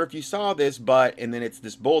 Not sure if you saw this, but, and then it's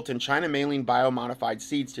this bulletin, China mailing biomodified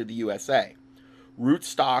seeds to the USA.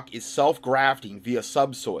 Rootstock is self-grafting via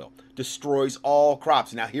subsoil. Destroys all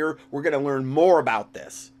crops. Now here, we're going to learn more about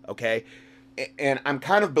this, okay? And I'm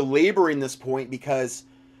kind of belaboring this point because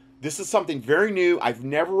this is something very new. I've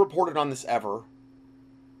never reported on this ever.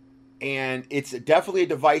 And it's definitely a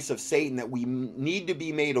device of Satan that we need to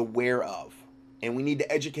be made aware of. And we need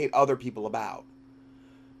to educate other people about.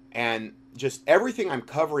 And just everything I'm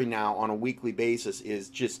covering now on a weekly basis is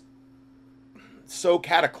just so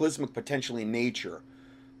cataclysmic potentially in nature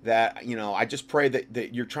that, I just pray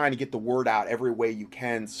that you're trying to get the word out every way you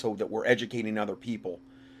can so that we're educating other people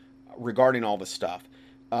regarding all this stuff.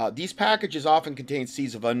 These packages often contain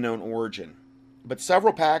seeds of unknown origin, but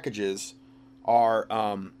several packages are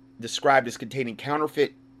described as containing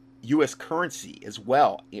counterfeit U.S. currency as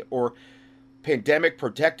well, or pandemic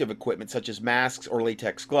protective equipment such as masks or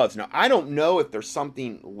latex gloves. Now, I don't know if there's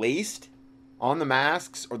something laced on the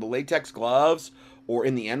masks or the latex gloves or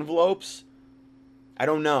in the envelopes. I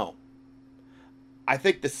don't know. I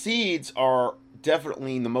think the seeds are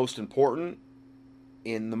definitely the most important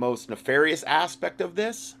in the most nefarious aspect of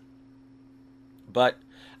this. But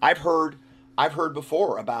I've heard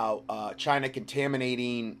before about China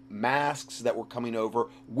contaminating masks that were coming over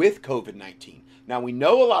with COVID-19. Now, we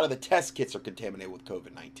know a lot of the test kits are contaminated with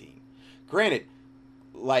COVID-19. Granted,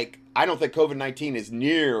 I don't think COVID-19 is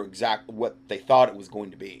near exactly what they thought it was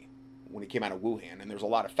going to be when it came out of Wuhan. And there's a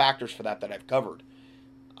lot of factors for that I've covered.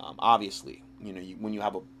 Obviously, when you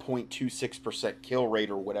have a 0.26% kill rate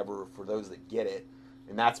or whatever for those that get it,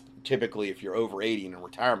 and that's typically if you're over 80 in a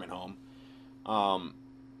retirement home,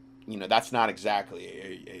 that's not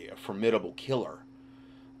exactly a formidable killer.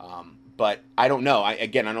 But I don't know. I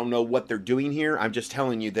don't know what they're doing here. I'm just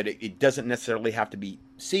telling you that it doesn't necessarily have to be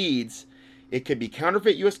seeds. It could be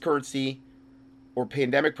counterfeit U.S. currency or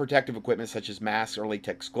pandemic protective equipment such as masks or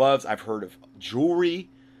latex gloves. I've heard of jewelry,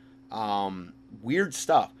 weird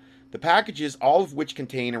stuff. The packages, all of which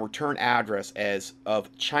contain a return address as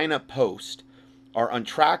of China Post, are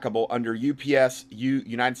untrackable under UPS,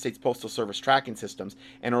 United States Postal Service tracking systems,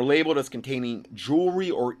 and are labeled as containing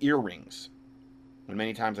jewelry or earrings. And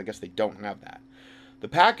many times, I guess they don't have that. The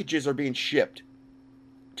packages are being shipped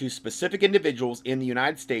to specific individuals in the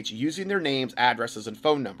United States using their names, addresses, and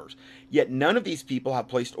phone numbers. Yet none of these people have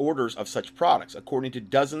placed orders of such products, according to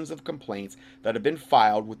dozens of complaints that have been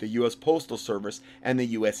filed with the U.S. Postal Service and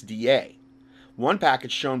the USDA. One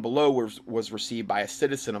package shown below was received by a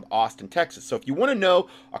citizen of Austin, Texas. So if you want to know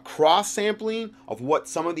a cross-sampling of what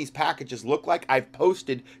some of these packages look like, I've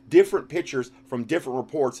posted different pictures from different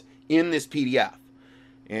reports in this PDF.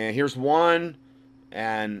 And here's one,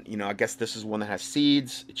 and I guess this is one that has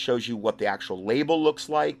seeds. It shows you what the actual label looks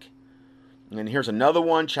like. And here's another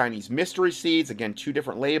one, Chinese mystery seeds. Again, two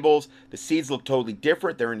different labels. The seeds look totally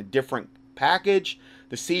different. They're in a different package.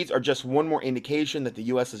 The seeds are just one more indication that the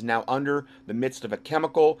U.S. is now under the midst of a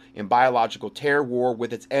chemical and biological terror war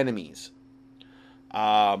with its enemies.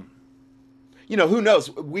 Who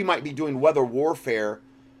knows? We might be doing weather warfare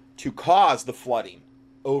to cause the flooding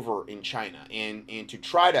over in China and to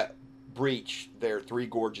try to breach their Three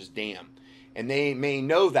Gorges Dam. And they may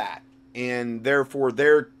know that, and therefore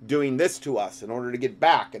they're doing this to us in order to get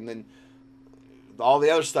back. And then all the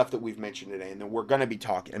other stuff that we've mentioned today, and then we're going to be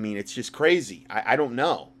talking. I mean, it's just crazy. I don't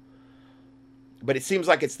know. But it seems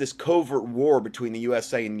like it's this covert war between the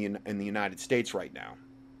USA and the United States right now.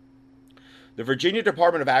 The Virginia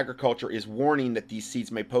Department of Agriculture is warning that these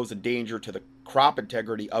seeds may pose a danger to the crop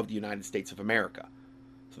integrity of the United States of America.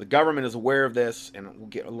 So the government is aware of this, and we'll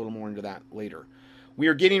get a little more into that later. We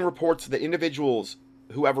are getting reports that individuals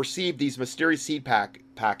who have received these mysterious seed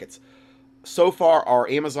packets so far are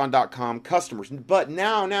Amazon.com customers. But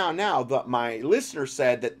now, my listener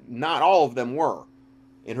said that not all of them were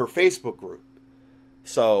in her Facebook group.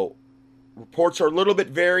 So reports are a little bit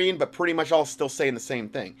varying, but pretty much all still saying the same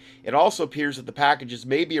thing. It also appears that the packages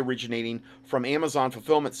may be originating from Amazon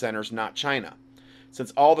fulfillment centers, not China,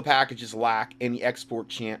 since all the packages lack any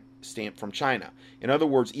export stamp from China. In other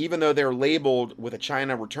words, even though they're labeled with a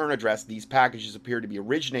China return address, these packages appear to be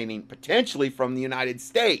originating potentially from the United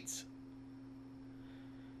States.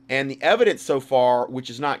 And the evidence so far, which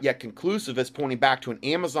is not yet conclusive, is pointing back to an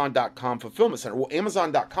Amazon.com fulfillment center. Well,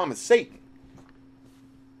 Amazon.com is Satan.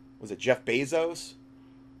 Was it Jeff Bezos?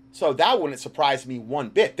 So that wouldn't surprise me one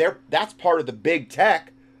bit. That's part of the big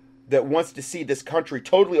tech that wants to see this country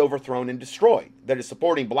totally overthrown and destroyed, that is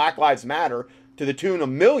supporting Black Lives Matter to the tune of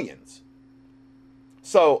millions.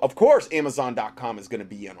 So, of course, Amazon.com is going to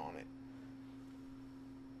be in on it.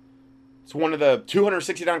 It's one of the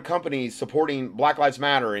 269 companies supporting Black Lives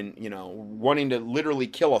Matter and, wanting to literally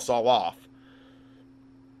kill us all off.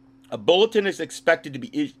 A bulletin is expected to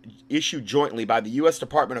be issued jointly by the U.S.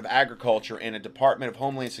 Department of Agriculture and a Department of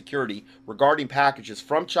Homeland Security regarding packages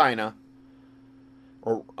from China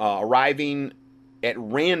or arriving at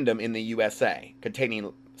random in the USA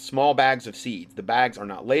containing small bags of seeds. The bags are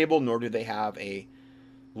not labeled, nor do they have a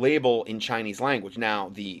label in Chinese language. Now,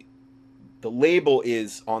 the label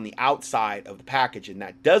is on the outside of the package, and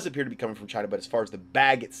that does appear to be coming from China, but as far as the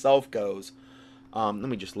bag itself goes, let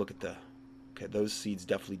me just look at okay, those seeds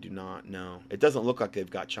definitely do not, no. It doesn't look like they've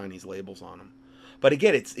got Chinese labels on them. But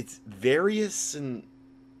again, it's various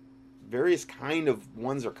kind of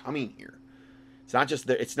ones are coming here. It's not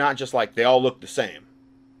just like they all look the same.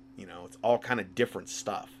 It's all kind of different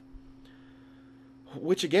stuff.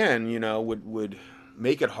 Which again, would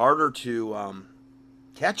make it harder to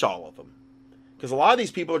catch all of them. Because a lot of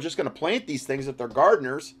these people are just going to plant these things if they're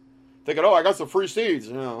gardeners, thinking, oh, I got some free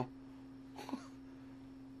seeds,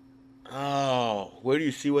 Oh, where do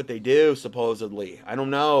you see what they do, supposedly? I don't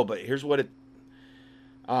know, but here's what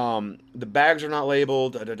the bags are not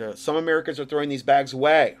labeled. Some Americans are throwing these bags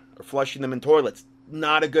away or flushing them in toilets.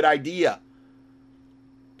 Not a good idea.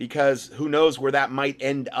 Because who knows where that might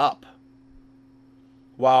end up.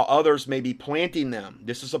 While others may be planting them.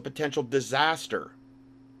 This is a potential disaster.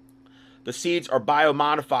 The seeds are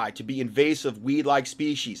biomodified to be invasive weed-like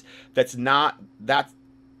species. But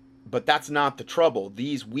that's not the trouble.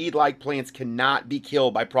 These weed-like plants cannot be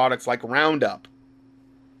killed by products like Roundup.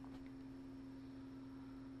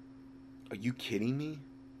 Are you kidding me?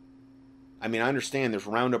 I mean, I understand there's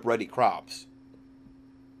Roundup-ready crops.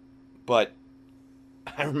 But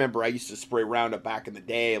I remember I used to spray Roundup back in the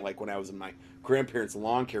day, like when I was in my grandparents'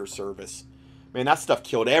 lawn care service. Man, that stuff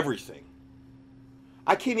killed everything.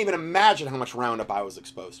 I can't even imagine how much Roundup I was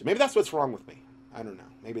exposed to. Maybe that's what's wrong with me. I don't know.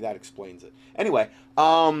 Maybe that explains it. Anyway,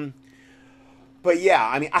 but yeah,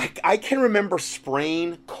 I mean, I can remember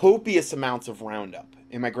spraying copious amounts of Roundup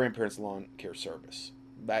in my grandparents' lawn care service.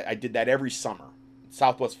 I did that every summer,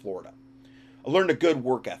 Southwest Florida. I learned a good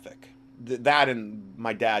work ethic. That and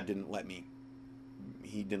my dad didn't let me.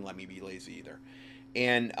 He didn't let me be lazy either.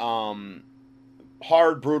 And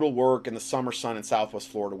hard, brutal work in the summer sun in Southwest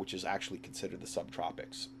Florida, which is actually considered the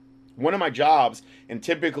subtropics. One of my jobs, and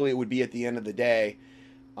typically it would be at the end of the day,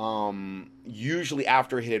 usually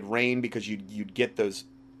after it had rained, because you'd get those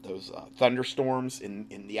thunderstorms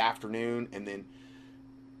in the afternoon, and then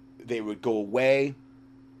they would go away,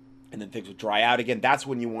 and then things would dry out again. That's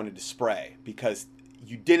when you wanted to spray, because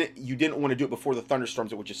you didn't want to do it before the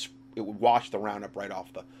thunderstorms. It would wash the Roundup right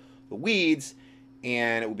off the weeds,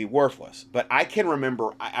 and it would be worthless. But I can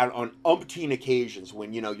remember on umpteen occasions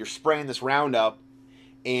when you're spraying this Roundup,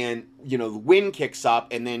 and the wind kicks up,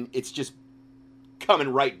 and then it's just coming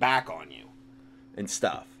right back on you and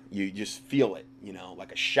stuff. You just feel it,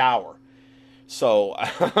 like a shower. So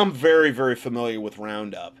I'm very, very familiar with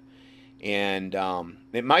Roundup, and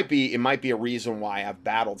it might be a reason why I've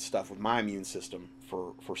battled stuff with my immune system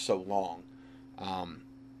for so long,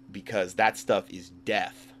 because that stuff is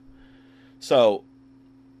death. So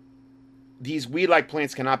these weed-like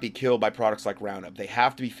plants cannot be killed by products like Roundup. They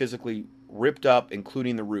have to be physically ripped up,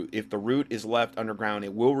 including the root. If the root is left underground,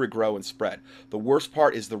 it will regrow and spread. The worst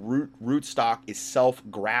part is the root stock is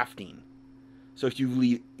self-grafting. So if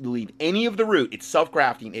you leave any of the root, it's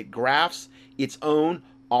self-grafting. It grafts its own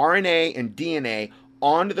RNA and DNA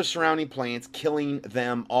onto the surrounding plants, killing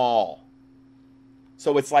them all.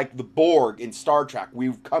 So it's like the Borg in Star Trek.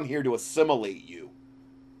 We've come here to assimilate you.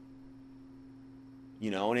 You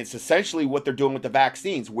know, and it's essentially what they're doing with the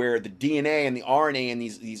vaccines, where the DNA and the RNA and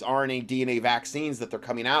these RNA DNA vaccines that they're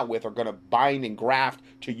coming out with are going to bind and graft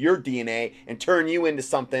to your DNA and turn you into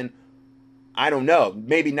something, I don't know,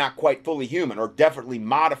 maybe not quite fully human, or definitely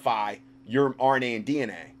modify your RNA and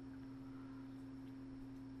DNA.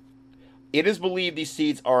 It is believed these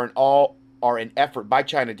seeds are an effort by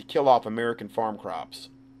China to kill off American farm crops.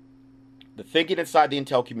 The thinking inside the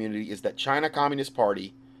intel community is that China Communist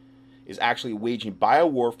Party is actually waging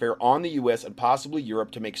biowarfare on the U.S. and possibly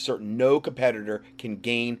Europe to make certain no competitor can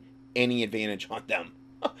gain any advantage on them.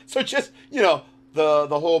 So just, you know,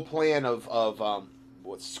 the whole plan of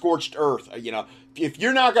scorched earth. You know, if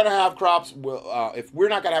you're not going to have crops, if we're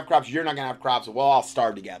not going to have crops, you're not going to have crops. We'll all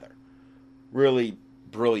starve together. Really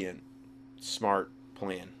brilliant, smart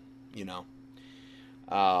plan, you know.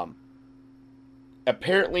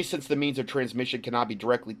 Apparently, since the means of transmission cannot be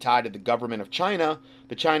directly tied to the government of China,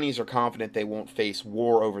 the Chinese are confident they won't face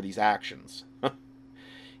war over these actions.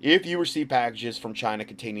 If you receive packages from China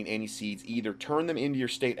containing any seeds, either turn them into your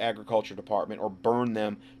state agriculture department or burn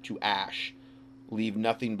them to ash. Leave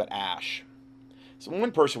nothing but ash. So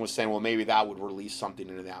one person was saying, well, maybe that would release something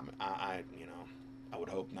into that. I would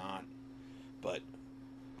hope not. But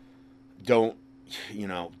don't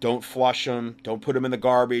flush them. Don't put them in the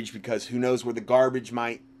garbage, because who knows where the garbage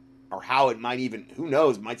might, or how it might even, who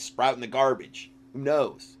knows, might sprout in the garbage. Who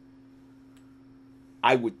knows?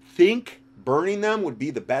 I would think burning them would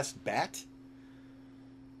be the best bet.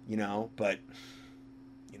 You know, but,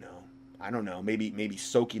 you know, I don't know. Maybe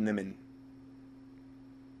soaking them in,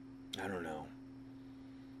 I don't know,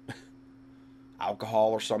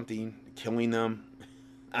 alcohol or something, killing them.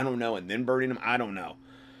 I don't know, and then burning them. I don't know.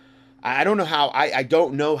 I don't know how, I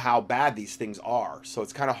don't know how bad these things are. So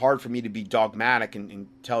it's kind of hard for me to be dogmatic and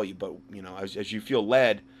tell you. But, you know, as you feel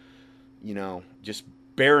led, you know, just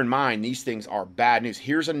bear in mind these things are bad news.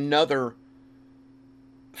 Here's another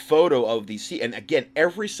photo of these. And again,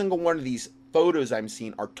 every single one of these photos I'm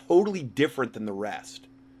seeing are totally different than the rest.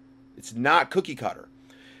 It's not cookie cutter.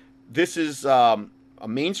 This is a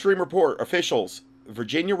mainstream report. Officials,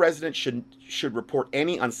 Virginia residents should report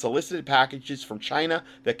any unsolicited packages from China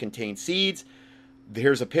that contain seeds.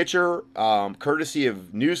 Here's a picture, courtesy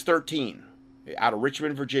of News 13 out of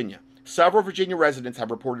Richmond, Virginia. Several Virginia residents have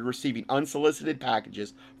reported receiving unsolicited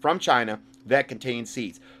packages from China that contain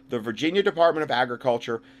seeds. The Virginia Department of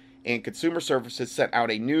Agriculture and Consumer Services sent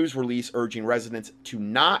out a news release urging residents to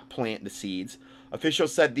not plant the seeds.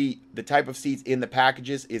 Officials said the type of seeds in the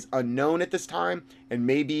packages is unknown at this time and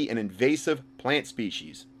may be an invasive plant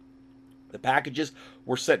species. The packages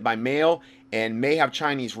were sent by mail and may have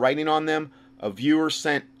Chinese writing on them. A viewer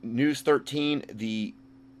sent News 13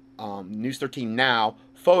 News 13 Now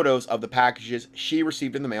photos of the packages she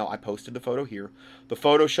received in the mail. I posted the photo here. The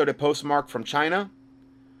photo showed a postmark from China.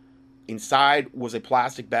 Inside was a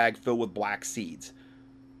plastic bag filled with black seeds.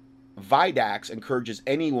 Vidax encourages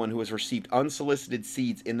anyone who has received unsolicited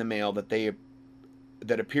seeds in the mail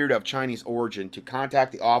that appear to have Chinese origin to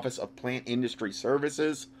contact the Office of Plant Industry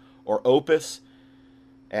Services, or OPIS.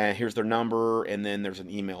 And here's their number, and then there's an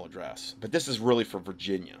email address. But this is really for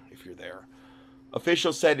Virginia, if you're there.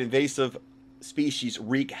 Officials said invasive species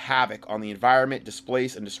wreak havoc on the environment,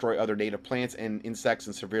 displace and destroy other native plants and insects,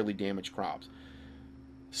 and severely damage crops.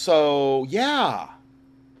 So, yeah.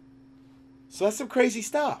 So that's some crazy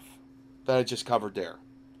stuff that I just covered there.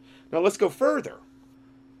 Now let's go further.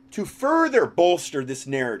 To further bolster this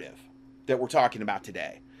narrative that we're talking about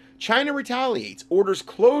today, China retaliates, orders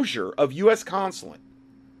closure of U.S. consulate,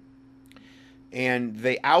 and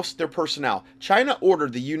they oust their personnel. China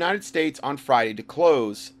ordered the United States on Friday to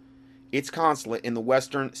close its consulate in the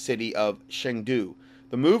western city of Chengdu.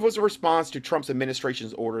 The move was a response to Trump's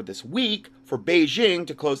administration's order this week for Beijing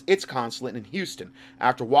to close its consulate in Houston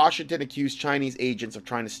after Washington accused Chinese agents of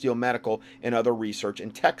trying to steal medical and other research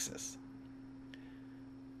in Texas.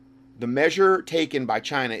 The measure taken by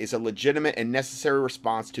China is a legitimate and necessary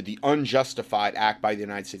response to the unjustified act by the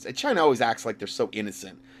United States. And China always acts like they're so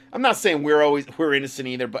innocent. I'm not saying we're innocent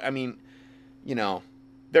either, but I mean, you know,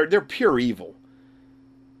 they're pure evil.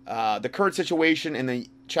 The current situation in the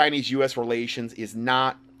Chinese-U.S. relations is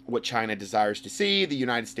not what China desires to see. The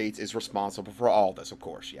United States is responsible for all this, of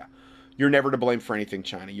course, yeah. You're never to blame for anything,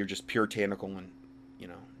 China. You're just puritanical and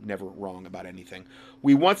never wrong about anything.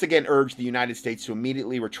 We once again urge the United States to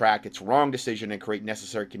immediately retract its wrong decision and create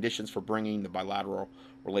necessary conditions for bringing the bilateral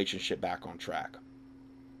relationship back on track.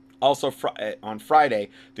 Also, on Friday,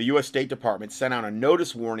 the U.S. State Department sent out a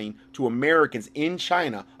notice warning to Americans in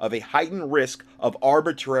China of a heightened risk of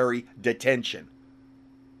arbitrary detention.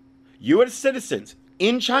 U.S. citizens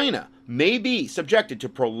in China may be subjected to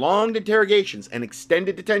prolonged interrogations and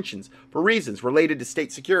extended detentions for reasons related to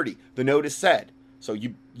state security, the notice said. So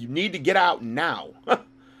you need to get out now.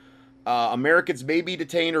 Americans may be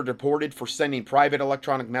detained or deported for sending private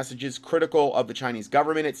electronic messages critical of the Chinese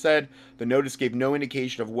government, it said. The notice gave no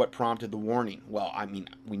indication of what prompted the warning. Well, I mean,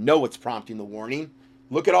 we know what's prompting the warning.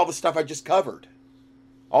 Look at all the stuff I just covered.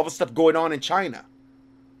 All the stuff going on in China.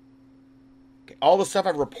 Okay, all the stuff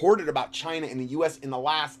I've reported about China and the U.S. in the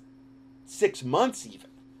last 6 months even.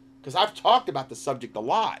 Because I've talked about the subject a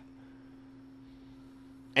lot.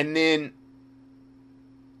 And then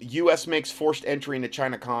U.S. makes forced entry into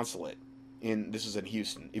China consulate. This is in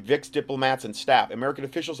Houston. Evicts diplomats and staff. American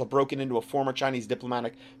officials have broken into a former Chinese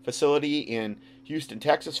diplomatic facility in Houston,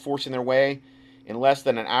 Texas, forcing their way in less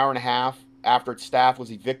than an hour and a half after its staff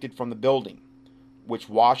was evicted from the building, which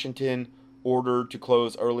Washington ordered to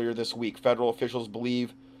close earlier this week. Federal officials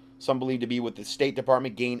some believe to be with the State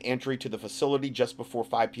Department, gained entry to the facility just before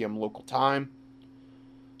 5 p.m. local time,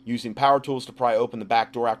 using power tools to pry open the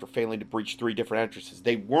back door after failing to breach 3 different entrances.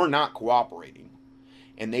 They were not cooperating,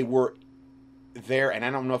 and they were there, and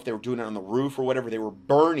I don't know if they were doing it on the roof or whatever. They were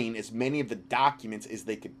burning as many of the documents as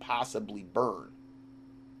they could possibly burn.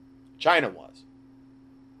 China was.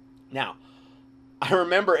 Now, I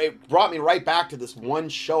remember it brought me right back to this one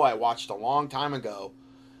show I watched a long time ago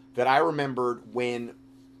that I remembered right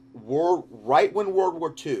when World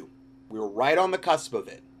War II, we were right on the cusp of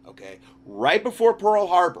it, okay? Right before Pearl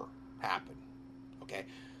Harbor happened, okay?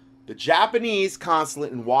 The Japanese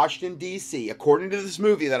consulate in Washington, D.C., according to this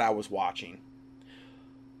movie that I was watching,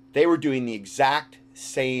 they were doing the exact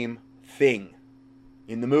same thing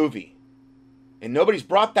in the movie. And nobody's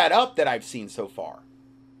brought that up that I've seen so far.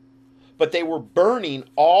 But they were burning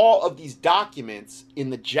all of these documents in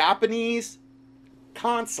the Japanese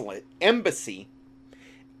consulate, embassy,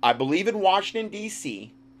 I believe in Washington,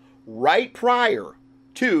 D.C., right prior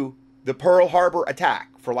to the Pearl Harbor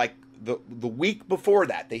attack. For like the week before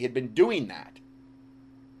that, they had been doing that.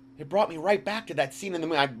 It brought me right back to that scene in the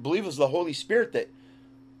movie. I believe it was the Holy Spirit that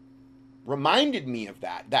reminded me of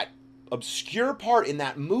that obscure part in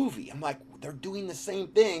that movie. I'm like, they're doing the same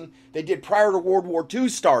thing they did prior to World War II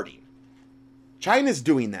starting. China's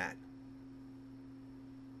doing that.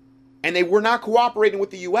 And they were not cooperating with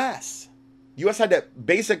the U.S. The U.S. had to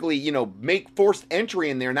basically, make forced entry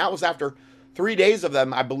in there, and that was after 3 days of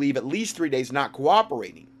them, I believe, at least 3 days not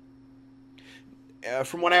cooperating.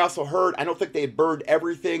 From what I also heard, I don't think they had burned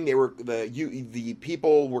everything. The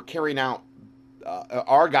people were carrying out,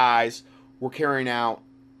 our guys were carrying out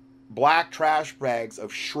black trash bags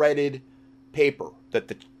of shredded paper that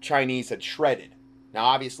the Chinese had shredded. Now,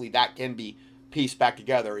 obviously, that can be pieced back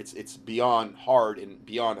together. It's beyond hard and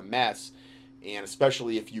beyond a mess, and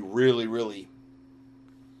especially if you really, really,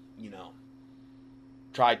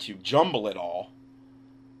 try to jumble it all.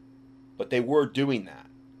 But they were doing that.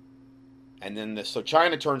 And then so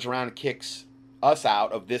China turns around and kicks us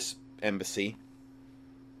out of this embassy.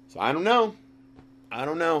 So I don't know.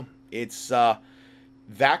 It's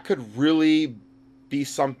that could really be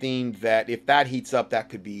something that, if that heats up, that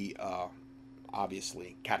could be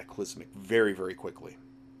obviously cataclysmic very, very quickly.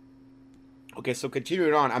 Okay, so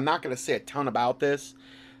continuing on, I'm not going to say a ton about this,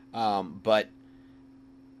 but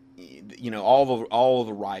all of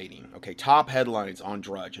the rioting. Okay, top headlines on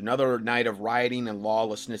Drudge. Another night of rioting and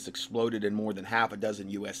lawlessness exploded in more than half a dozen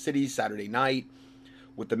U.S. cities Saturday night,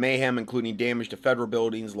 with the mayhem including damage to federal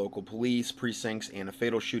buildings, local police precincts, and a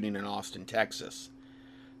fatal shooting in Austin, Texas.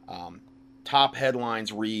 Top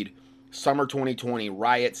headlines read, Summer 2020,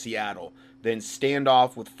 riot Seattle, then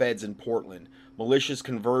standoff with feds in Portland. Militias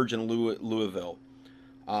converge in Louisville,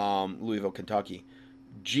 Kentucky.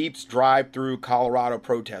 Jeeps drive through Colorado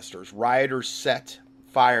protesters. Rioters set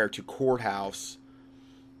fire to courthouse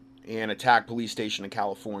and attack police station in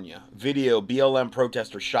California. Video, BLM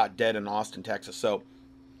protesters shot dead in Austin, Texas. So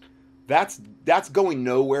that's going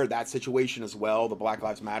nowhere, that situation as well, the Black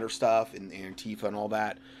Lives Matter stuff and Antifa and all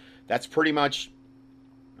that. That's pretty much,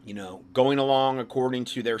 going along according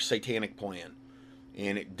to their satanic plan.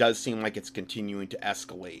 And it does seem like it's continuing to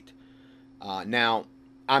escalate. Now,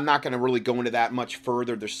 I'm not going to really go into that much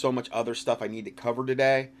further. There's so much other stuff I need to cover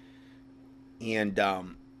today. And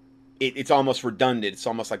it's almost redundant. It's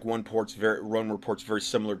almost like one report's very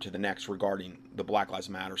similar to the next regarding the Black Lives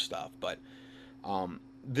Matter stuff. But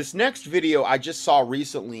This next video I just saw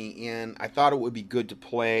recently, and I thought it would be good to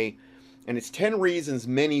play, and it's 10 reasons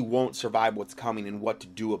many won't survive what's coming and what to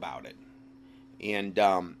do about it. And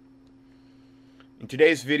in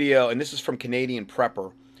today's video, and this is from Canadian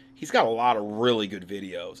Prepper, he's got a lot of really good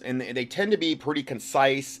videos, and they tend to be pretty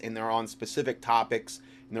concise, and they're on specific topics,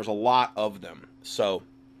 and there's a lot of them. So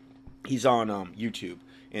he's on YouTube,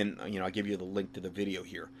 and I'll give you the link to the video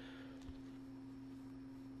here.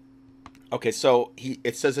 Okay, so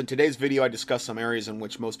it says, in today's video I discuss some areas in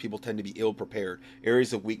which most people tend to be ill prepared,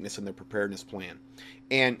 areas of weakness in their preparedness plan.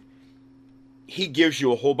 And he gives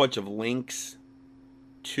you a whole bunch of links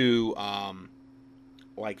to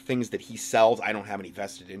like things that he sells. I don't have any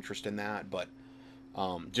vested interest in that, but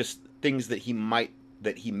just things that he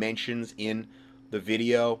mentions in the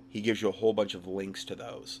video. He gives you a whole bunch of links to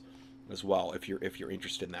those as well if you're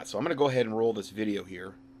interested in that. So I'm going to go ahead and roll this video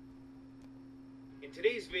here. In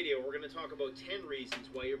today's video, we're going to talk about 10 reasons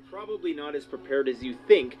why you're probably not as prepared as you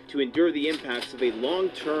think to endure the impacts of a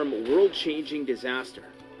long-term, world-changing disaster.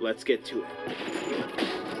 Let's get to it.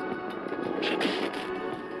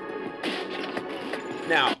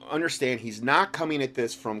 Now, understand, he's not coming at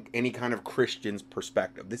this from any kind of Christian's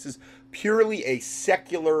perspective. This is purely a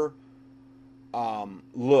secular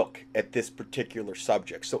look at this particular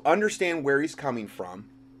subject. So understand where he's coming from,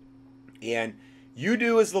 and you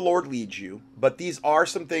do as the Lord leads you, but these are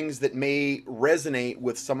some things that may resonate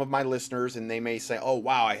with some of my listeners, and they may say, oh,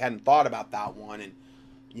 wow, I hadn't thought about that one. And,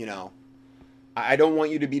 I don't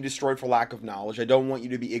want you to be destroyed for lack of knowledge. I don't want you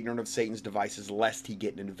to be ignorant of Satan's devices, lest he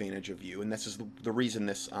get an advantage of you. And this is the reason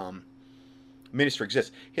this ministry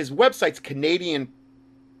exists. His website's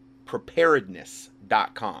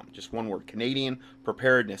CanadianPreparedness.com. Just one word,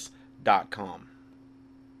 CanadianPreparedness.com.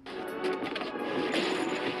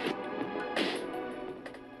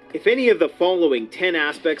 If any of the following 10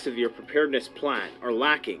 aspects of your preparedness plan are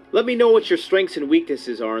lacking, let me know what your strengths and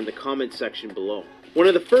weaknesses are in the comment section below. One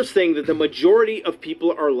of the first things that the majority of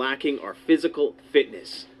people are lacking are physical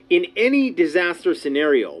fitness. In any disaster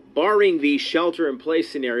scenario, barring the shelter-in-place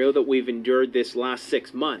scenario that we've endured this last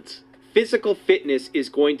 6 months, physical fitness is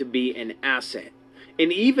going to be an asset.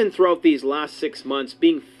 And even throughout these last 6 months,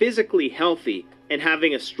 being physically healthy and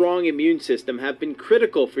having a strong immune system have been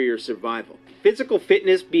critical for your survival. Physical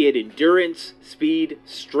fitness, be it endurance, speed,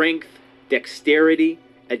 strength, dexterity,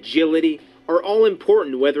 agility, are all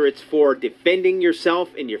important, whether it's for defending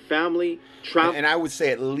yourself and your family, travel. And I would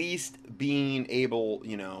say at least being able,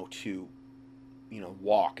 to,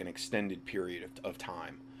 walk an extended period of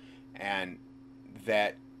time. And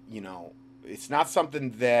that, it's not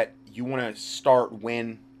something that you want to start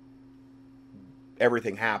when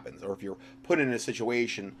everything happens, or if you're put in a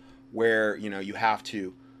situation where, you have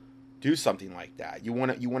to do something like that. You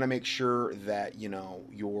want to make sure that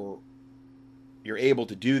you're able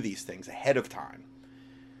to do these things ahead of time,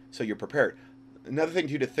 so you're prepared. Another thing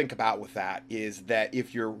to think about with that is that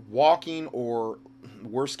if you're walking, or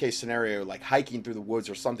worst case scenario like hiking through the woods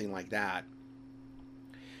or something like that,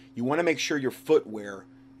 you want to make sure your footwear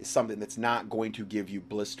is something that's not going to give you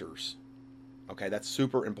blisters. Okay, that's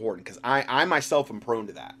super important, because I myself am prone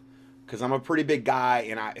to that, because I'm a pretty big guy,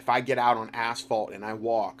 and if I get out on asphalt and I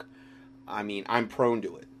walk, I'm prone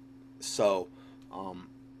to it. So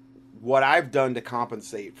what I've done to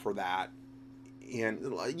compensate for that, and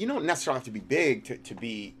you don't necessarily have to be big to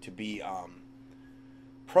be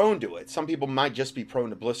prone to it. Some people might just be prone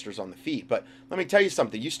to blisters on the feet. But let me tell you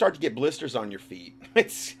something. You start to get blisters on your feet,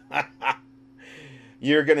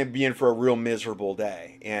 you're going to be in for a real miserable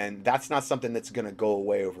day. And that's not something that's going to go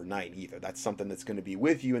away overnight either. That's something that's going to be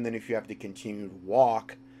with you. And then if you have to continue to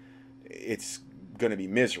walk, it's going to be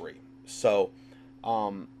misery. So,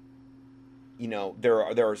 there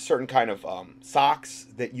are certain kind of socks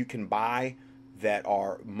that you can buy that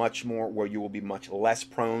are much more, where you will be much less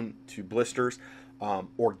prone to blisters.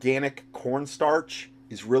 Organic cornstarch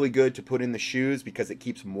is really good to put in the shoes because it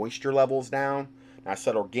keeps moisture levels down. Now, I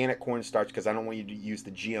said organic cornstarch because I don't want you to use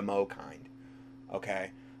the GMO kind.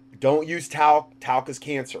 Okay? Don't use talc. Talc is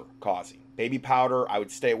cancer causing. Baby powder, I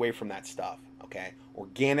would stay away from that stuff. Okay?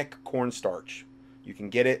 Organic cornstarch. You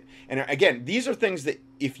can get it. And again, these are things that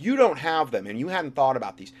if you don't have them and you hadn't thought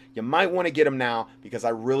about these, you might want to get them now, because I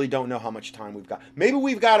really don't know how much time we've got. Maybe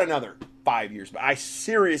we've got another 5 years, but I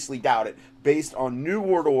seriously doubt it based on New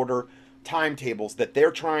World Order timetables that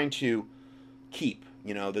they're trying to keep.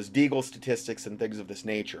 Those Deagle statistics and things of this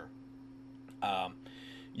nature.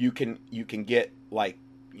 You can get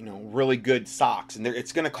really good socks, and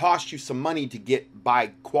it's going to cost you some money to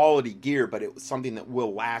buy quality gear, but it's something that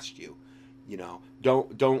will last you.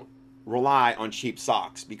 Don't rely on cheap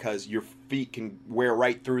socks because your feet can wear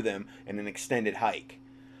right through them in an extended hike.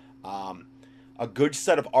 Um, a good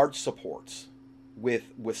set of arch supports with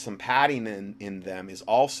some padding in them is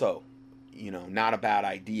also, not a bad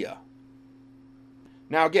idea.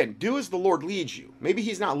 Now again, do as the Lord leads you. Maybe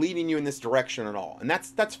He's not leading you in this direction at all, and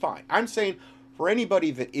that's fine. I'm saying for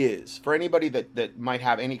anybody for anybody that might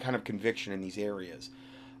have any kind of conviction in these areas,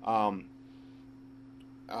 um,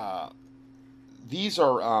 uh, these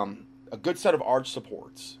are a good set of arch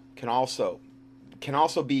supports can also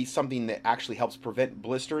be something that actually helps prevent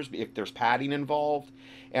blisters if there's padding involved,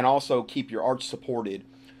 and also keep your arch supported,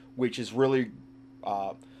 which is really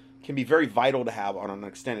can be very vital to have on an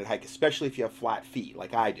extended hike, especially if you have flat feet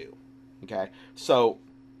like I do. Okay, so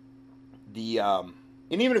and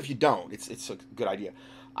even if you don't, it's a good idea.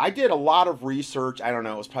 I did a lot of research. I don't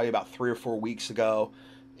know, it was probably about 3 or 4 weeks ago,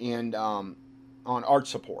 and on arch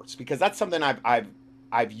supports, because that's something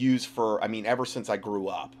I've used for, ever since I grew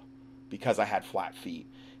up, because I had flat feet.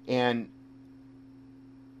 And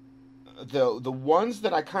the ones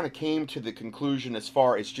that I kind of came to the conclusion as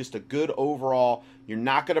far as just a good overall, you're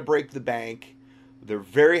not going to break the bank, they're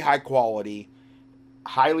very high quality,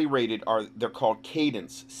 highly rated, they're called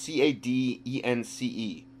Cadence, Cadence,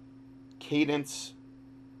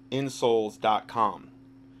 CadenceInsoles.com,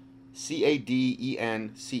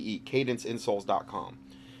 Cadence, CadenceInsoles.com.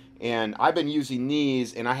 And I've been using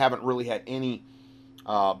these, and I haven't really had any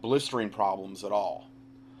blistering problems at all.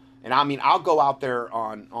 And I'll go out there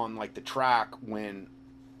on like the track when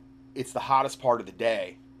it's the hottest part of the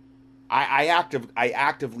day. I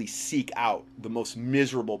actively seek out the most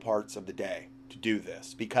miserable parts of the day to do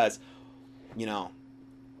this, because it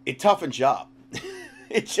toughens you up.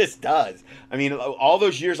 It just does. All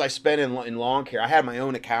those years I spent in lawn care, I had my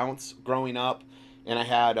own accounts growing up, and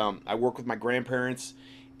I worked with my grandparents,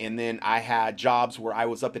 and then I had jobs where I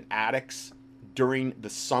was up in attics during the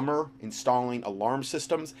summer installing alarm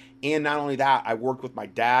systems. And not only that, I worked with my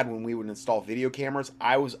dad when we would install video cameras.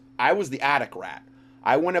 I was the attic rat.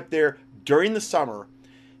 I went up there during the summer.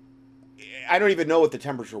 I don't even know what the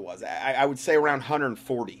temperature was. I would say around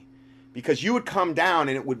 140, because you would come down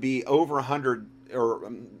and it would be over 100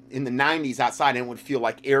 or in the 90s outside, and it would feel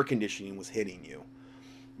like air conditioning was hitting you.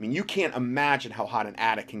 You can't imagine how hot an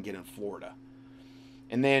attic can get in Florida.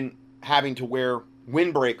 And then having to wear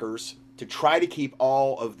windbreakers to try to keep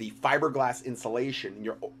all of the fiberglass insulation, and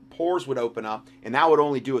your pores would open up, and that would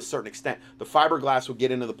only do a certain extent. The fiberglass would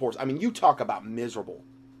get into the pores. You talk about miserable.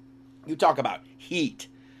 You talk about heat.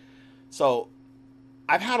 So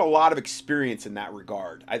I've had a lot of experience in that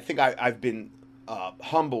regard. I think I've been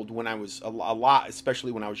humbled when I was a lot,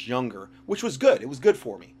 especially when I was younger, which was good. It was good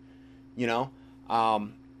for me. I'm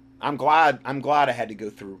glad I had to go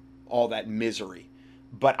through all that misery.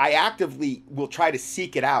 But I actively will try to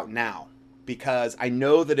seek it out now, because I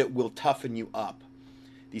know that it will toughen you up,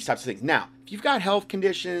 these types of things. Now, if you've got health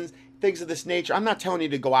conditions, things of this nature, I'm not telling you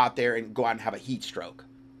to go out and have a heat stroke,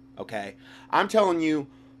 okay? I'm telling you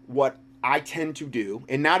what I tend to do,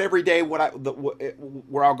 and not every day where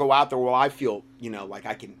I'll go out there where I feel, like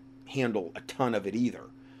I can handle a ton of it either.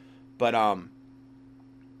 But I'm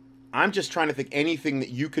just trying to think anything that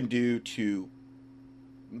you can do to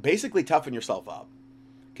basically toughen yourself up,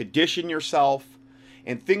 condition yourself,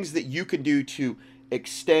 and things that you can do to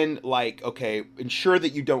extend, ensure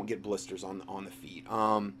that you don't get blisters on the feet.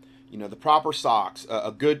 The proper socks,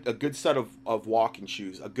 a good set of walking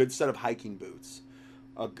shoes, a good set of hiking boots,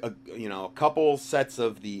 a couple sets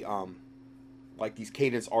of the these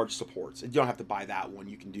Cadence arch supports. You don't have to buy that one.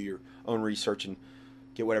 You can do your own research and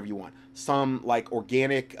get whatever you want. Some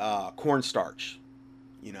organic cornstarch,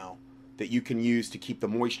 that you can use to keep the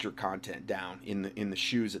moisture content down in the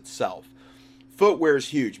shoes itself. Footwear is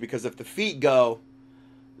huge, because if the feet go,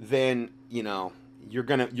 then you're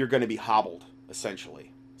gonna be hobbled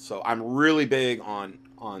essentially. So I'm really big on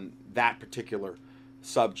that particular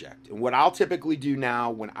subject. And what I'll typically do now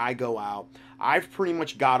when I go out, I've pretty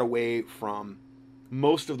much got away from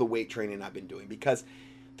most of the weight training I've been doing, because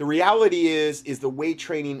the reality is the weight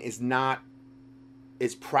training is not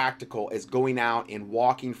as practical as going out and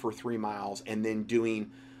walking for 3 miles and then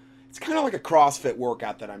it's kind of like a CrossFit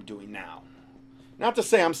workout that I'm doing now. Not to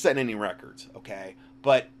say I'm setting any records, okay?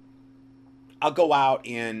 But I'll go out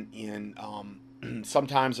and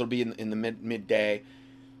sometimes it'll be in the midday,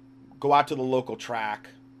 go out to the local track.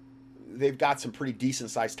 They've got some pretty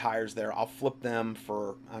decent sized tires there. I'll flip them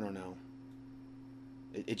for, I don't know.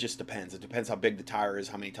 It just depends. It depends how big the tire is,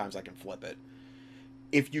 how many times I can flip it.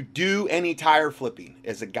 If you do any tire flipping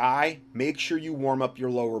as a guy, make sure you warm up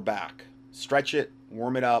your lower back. Stretch it,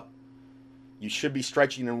 warm it up. You should be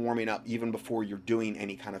stretching and warming up even before you're doing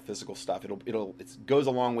any kind of physical stuff. It goes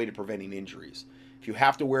a long way to preventing injuries. If you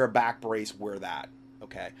have to wear a back brace, wear that.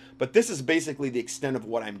 Okay, but this is basically the extent of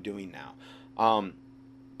what I'm doing now.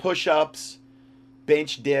 Push-ups,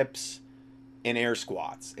 bench dips, and air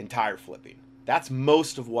squats and tire flipping. That's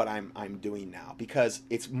most of what I'm doing now, because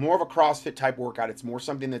it's more of a CrossFit type workout. It's more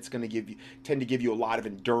something that's going to tend to give you a lot of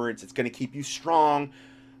endurance. It's going to keep you strong.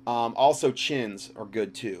 Also, chins are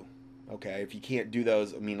good too. Okay, if you can't do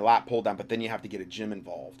those, I mean, a lat pull down, but then you have to get a gym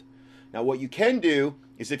involved. Now, what you can do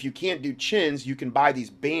is, if you can't do chins, you can buy these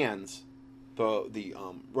bands, the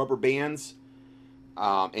rubber bands,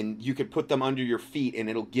 and you could put them under your feet, and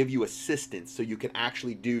it'll give you assistance, so you can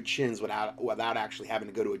actually do chins without actually having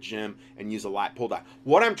to go to a gym and use a lat pull down.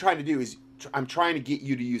 What I'm trying to do is I'm trying to get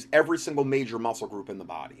you to use every single major muscle group in the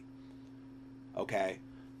body. Okay.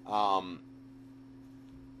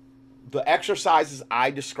 The exercises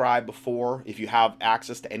I described before, if you have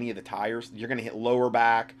access to any of the tires, you're going to hit lower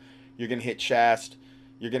back, you're going to hit chest,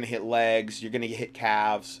 you're going to hit legs, you're going to hit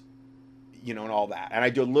calves, and all that. And I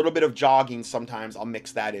do a little bit of jogging sometimes. I'll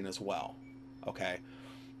mix that in as well. Okay.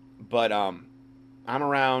 But I'm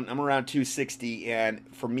around 260, and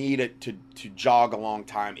for me to jog a long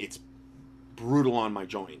time, it's brutal on my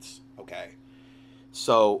joints. Okay.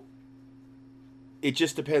 So it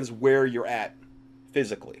just depends where you're at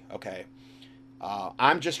physically. Okay.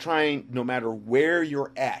 I'm just trying, no matter where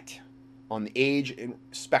you're at on the age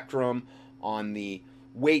spectrum, on the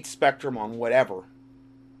weight spectrum, on whatever,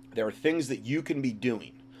 there are things that you can be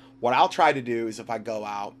doing. What I'll try to do is, if I go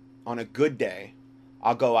out on a good day,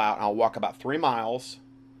 I'll go out and I'll walk about 3 miles.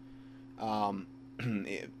 Try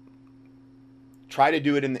to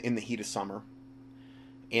do it in the heat of summer.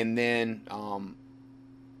 And then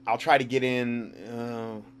I'll try to get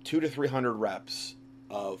in 200 to 300 reps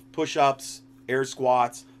of push-ups, air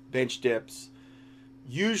squats, bench dips.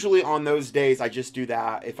 Usually on those days, I just do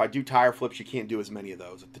that. If I do tire flips, you can't do as many of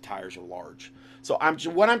those if the tires are large. So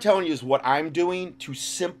what I'm telling you is what I'm doing to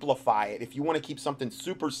simplify it. If you want to keep something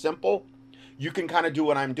super simple, you can kind of do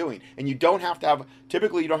what I'm doing. And you don't have to have,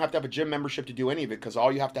 typically you don't have to have a gym membership to do any of it, because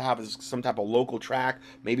all you have to have is some type of local track,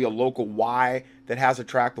 maybe a local Y that has a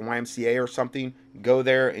track, the YMCA or something. Go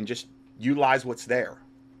there and just utilize what's there.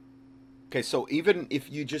 Okay, so even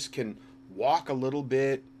if you just can walk a little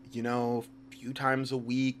bit, a few times a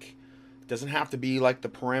week, it doesn't have to be like the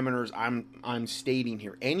parameters I'm stating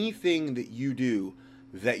here. Anything that you do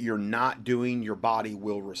that you're not doing, your body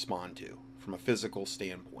will respond to from a physical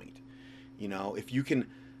standpoint. If you can,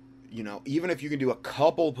 even if you can do a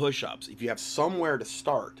couple push-ups, if you have somewhere to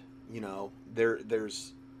start,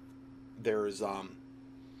 there's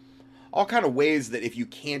all kind of ways that if you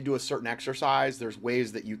can't do a certain exercise, there's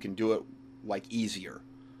ways that you can do it like easier.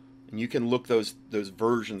 And you can look those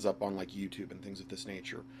versions up on like YouTube and things of this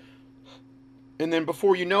nature. And then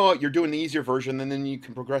before you know it, you're doing the easier version, and then you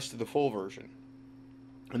can progress to the full version.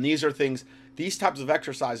 And these types of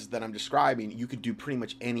exercises that I'm describing, you could do pretty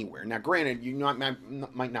much anywhere. Now, granted, you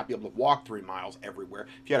might not be able to walk 3 miles everywhere.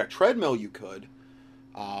 If you had a treadmill, you could.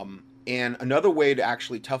 And another way to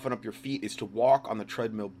actually toughen up your feet is to walk on the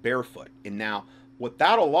treadmill barefoot. And now, what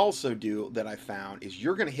that'll also do, that I found, is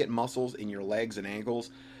you're going to hit muscles in your legs and ankles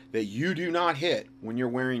that you do not hit when you're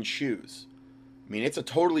wearing shoes. I mean, it's a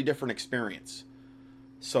totally different experience.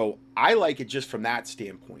 So I like it just from that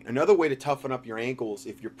standpoint. Another way to toughen up your ankles,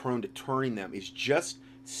 if you're prone to turning them, is just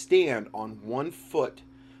stand on one foot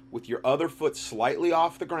with your other foot slightly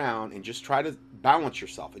off the ground and just try to balance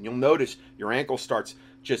yourself. And you'll notice your ankle starts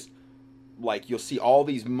just like, you'll see all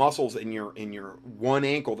these muscles in your one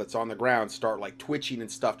ankle that's on the ground start like twitching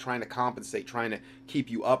and stuff, trying to compensate, trying to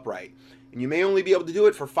keep you upright. And you may only be able to do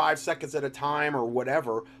it for 5 seconds at a time or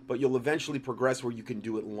whatever, but you'll eventually progress where you can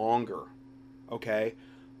do it longer. Okay?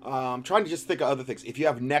 I'm trying to just think of other things. If you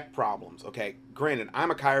have neck problems, okay, granted, I'm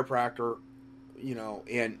a chiropractor,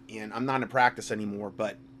 and I'm not in practice anymore,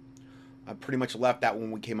 but I pretty much left that when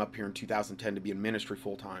we came up here in 2010 to be in ministry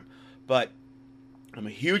full time. But I'm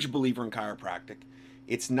a huge believer in chiropractic.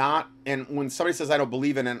 It's not, and when somebody says I don't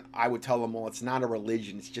believe in it, I would tell them, well, it's not a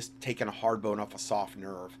religion. It's just taking a hard bone off a soft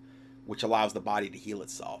nerve, which allows the body to heal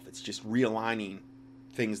itself. It's just realigning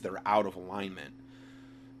things that are out of alignment.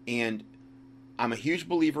 And I'm a huge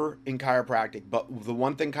believer in chiropractic, but the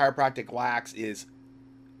one thing chiropractic lacks is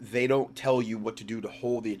they don't tell you what to do to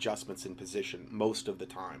hold the adjustments in position most of the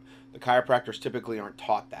time. The chiropractors typically aren't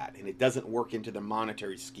taught that, and it doesn't work into the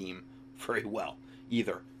monetary scheme very well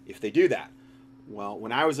either if they do that. Well,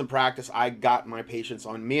 when I was in practice, I got my patients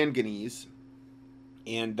on manganese,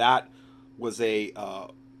 and that was a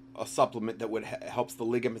supplement that would helps the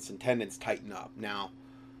ligaments and tendons tighten up. Now,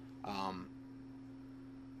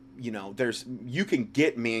 you know, you can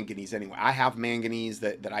get manganese anyway. I have manganese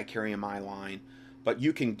that I carry in my line, but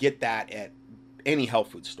you can get that at any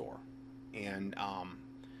health food store, and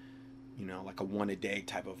you know, like a 1 a day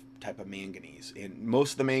type of manganese. And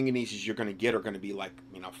most of the manganeses you're going to get are going to be like,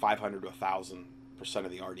 you know, 500 to 1,000%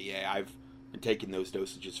 of the RDA. I've been taking those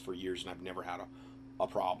dosages for years, and I've never had a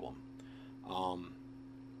problem.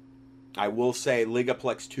 I will say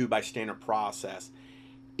Ligaplex 2 by Standard Process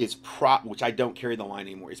is which I don't carry the line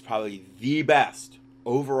anymore, is probably the best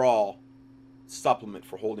overall supplement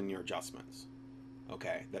for holding your adjustments,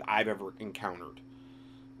 okay, that I've ever encountered.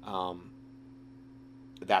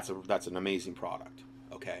 That's an amazing product,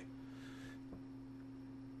 okay.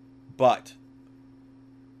 But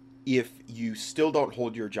if you still don't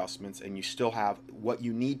hold your adjustments and you still have, what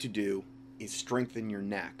you need to do is strengthen your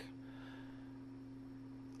neck.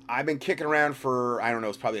 I've been kicking around for, I don't know,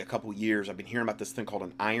 it's probably a couple years. I've been hearing about this thing called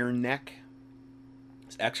an iron neck.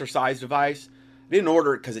 It's an exercise device. I didn't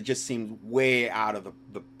order it because it just seemed way out of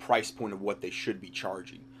the price point of what they should be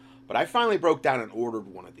charging. But I finally broke down and ordered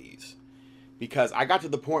one of these because I got to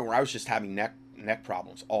the point where I was just having neck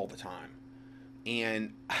problems all the time.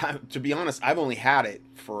 And to be honest, I've only had it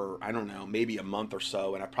for, I don't know, maybe a month or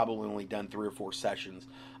so, and I've probably only done 3 or 4 sessions.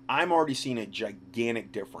 I'm already seeing a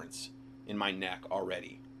gigantic difference in my neck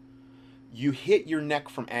already. You hit your neck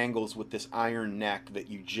from angles with this iron neck that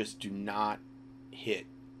you just do not hit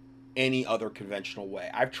any other conventional way.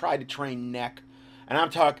 I've tried to train neck, and I'm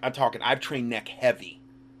talking, I've trained neck heavy.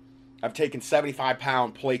 I've taken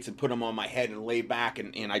 75-pound plates and put them on my head and lay back,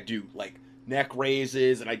 and I do like neck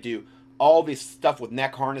raises, and I do all this stuff with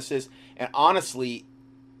neck harnesses. And honestly,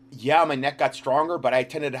 yeah, my neck got stronger, but I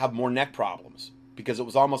tended to have more neck problems because it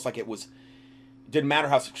was almost like it didn't matter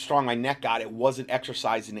how strong my neck got, it wasn't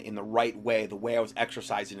exercising it in the right way. The way I was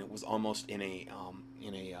exercising it was almost in a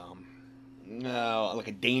like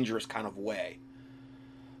a dangerous kind of way.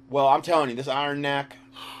 Well, I'm telling you, this iron neck,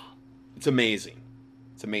 it's amazing.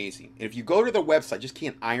 It's amazing. And if you go to their website, just key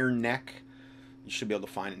in iron neck, you should be able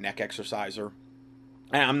to find a neck exerciser.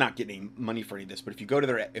 And I'm not getting any money for any of this, but if you go to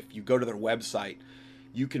their website,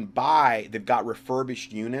 you can buy, they've got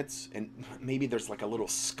refurbished units, and maybe there's like a little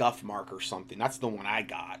scuff mark or something. That's the one I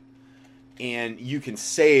got. And you can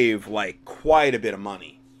save like quite a bit of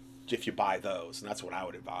money if you buy those, and that's what I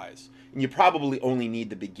would advise. And you probably only need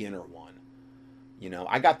the beginner one. You know,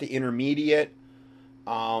 I got the intermediate.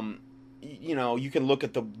 You know, you can look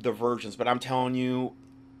at the versions, but I'm telling you,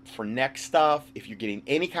 for neck stuff, if you're getting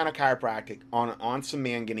any kind of chiropractic on some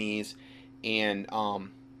manganese, and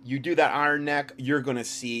you do that iron neck, you're going to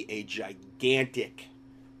see a gigantic,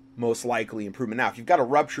 most likely, improvement. Now, if you've got a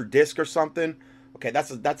ruptured disc or something, okay, that's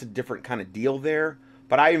a different kind of deal there.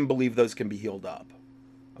 But I even believe those can be healed up.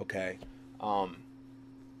 Okay,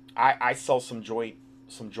 I sell some joint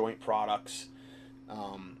products.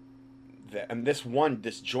 And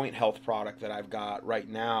this joint health product that I've got right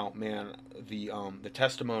now, man, the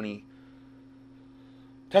testimonies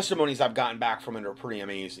I've gotten back from it are pretty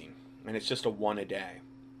amazing. And it's just a 1 a day.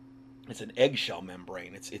 It's an eggshell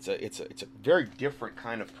membrane. It's a very different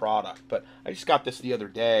kind of product. But I just got this the other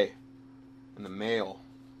day in the mail,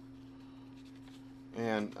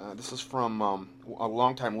 and this is from a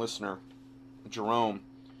longtime listener, Jerome,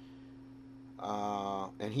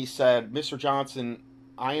 and he said, "Mr. Johnson,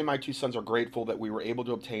 I and my 2 sons are grateful that we were able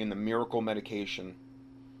to obtain the miracle medication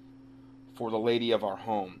for the lady of our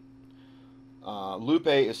home. Lupe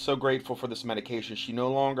is so grateful for this medication. She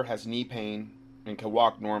no longer has knee pain and can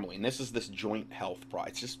walk normally." And this joint health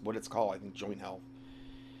product. It's just what it's called, I think, joint health.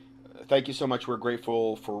 Thank you so much. We're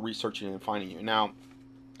grateful for researching and finding you. Now,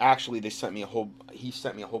 actually, he sent me a whole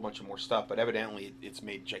bunch of more stuff, but evidently it's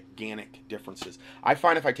made gigantic differences. I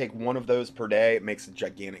find if I take one of those per day, it makes a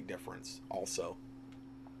gigantic difference also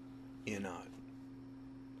in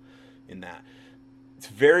that. It's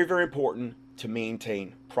very, very important to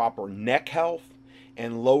maintain proper neck health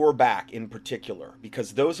and lower back in particular,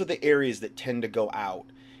 because those are the areas that tend to go out.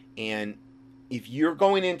 And if you're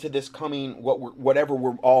going into this whatever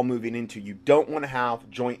we're all moving into, you don't want to have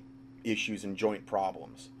joint issues and joint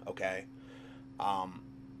problems, okay?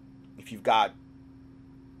 If you've got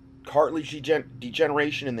cartilage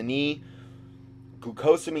degeneration in the knee,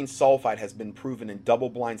 glucosamine sulfite has been proven in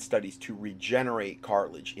double-blind studies to regenerate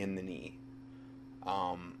cartilage in the knee.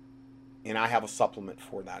 And I have a supplement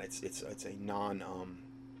for that. It's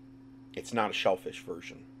not a shellfish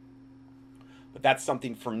version, but that's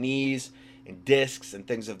something for knees and discs and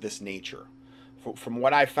things of this nature. From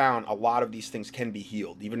what I found, a lot of these things can be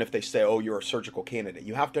healed, even if they say, "Oh, you're a surgical candidate."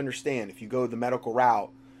 You have to understand, if you go the medical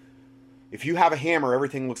route, if you have a hammer,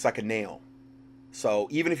 everything looks like a nail. So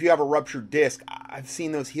even if you have a ruptured disc, I've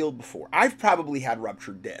seen those healed before. I've probably had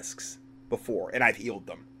ruptured discs before, and I've healed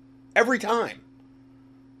them every time.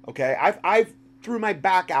 Okay, I've threw my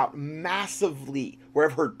back out massively where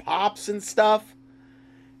I've heard pops and stuff.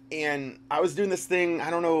 And I was doing this thing, I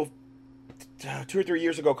don't know, 2 or 3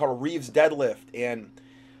 years ago called a Reeves deadlift, and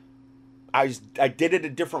I did it a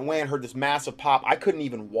different way and heard this massive pop. I couldn't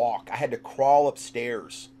even walk. I had to crawl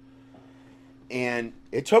upstairs. And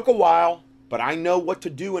it took a while, but I know what to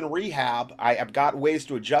do in rehab. I've got ways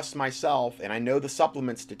to adjust myself, and I know the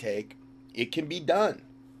supplements to take. It can be done.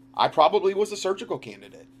 I probably was a surgical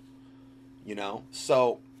candidate, you know?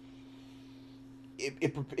 So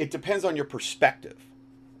it depends on your perspective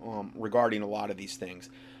regarding a lot of these things.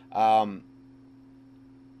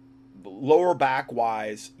 Lower back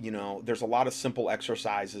wise, you know, there's a lot of simple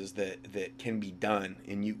exercises that can be done,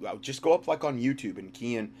 and you just go up like on YouTube and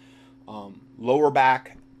key in lower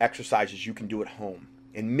back exercises you can do at home,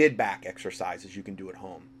 and mid back exercises you can do at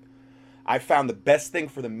home. I found the best thing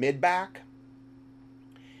for the mid back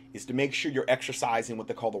is to make sure you're exercising what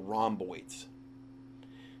they call the rhomboids.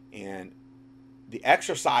 And the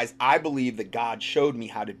exercise, I believe that God showed me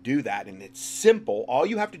how to do that, and it's simple. All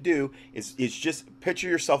you have to do is just picture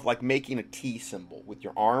yourself like making a T symbol with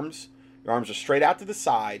your arms. Your arms are straight out to the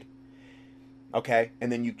side, okay?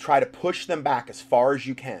 And then you try to push them back as far as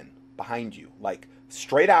you can behind you, like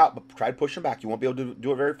straight out, but try to push them back. You won't be able to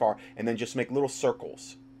do it very far, and then just make little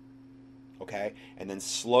circles, okay? And then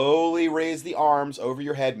slowly raise the arms over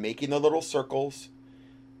your head, making the little circles,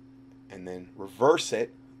 and then reverse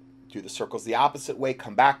it. Do the circles the opposite way,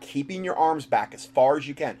 come back, keeping your arms back as far as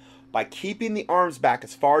you can. By keeping the arms back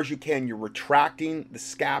as far as you can, you're retracting the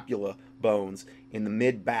scapula bones in the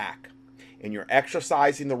mid-back. And you're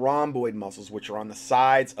exercising the rhomboid muscles, which are on the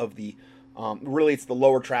sides of the, really it's the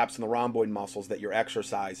lower traps and the rhomboid muscles that you're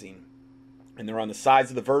exercising. And they're on the sides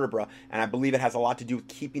of the vertebra, and I believe it has a lot to do with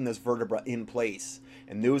keeping those vertebrae in place.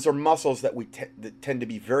 And those are muscles that that tend to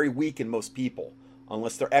be very weak in most people,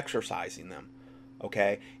 unless they're exercising them.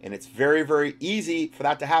 Okay, and it's very, very easy for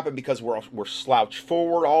that to happen because we're slouched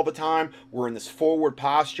forward all the time. We're in this forward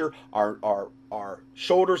posture. Our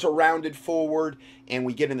shoulders are rounded forward, and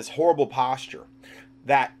we get in this horrible posture.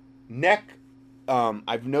 That neck,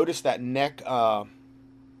 I've noticed that neck,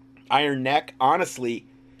 iron neck, honestly,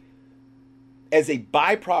 as a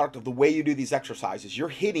byproduct of the way you do these exercises, you're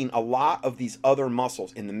hitting a lot of these other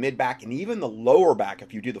muscles in the mid back and even the lower back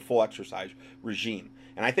if you do the full exercise regime.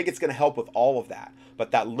 And I think it's going to help with all of that.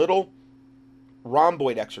 But that little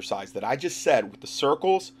rhomboid exercise that I just said with the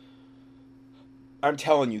circles, I'm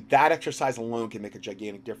telling you, that exercise alone can make a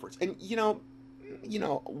gigantic difference. And, you know,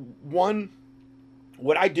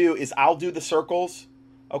 what I do is I'll do the circles,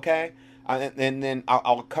 okay? And then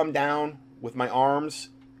I'll come down with my arms,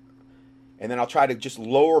 and then I'll try to just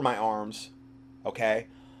lower my arms, okay?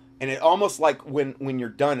 And it almost like when you're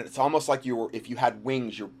done, it's almost like if you had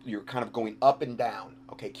wings, you're kind of going up and down.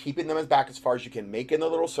 Okay, keeping them back as far as you can, making the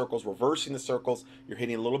little circles, reversing the circles. You're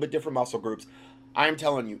hitting a little bit different muscle groups. I'm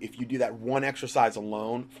telling you, if you do that one exercise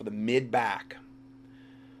alone for the mid back,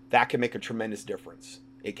 that can make a tremendous difference.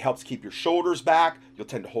 It helps keep your shoulders back. You'll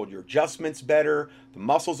tend to hold your adjustments better. The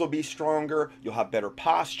muscles will be stronger. You'll have better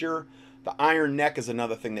posture. The iron neck is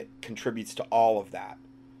another thing that contributes to all of that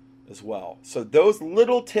as well. So those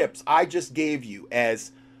little tips I just gave you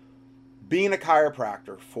as being a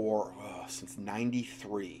chiropractor for since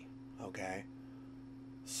 93, okay?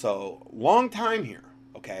 So long time here,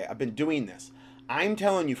 okay? I've been doing this. I'm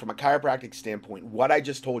telling you from a chiropractic standpoint, what I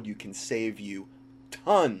just told you can save you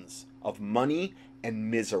tons of money and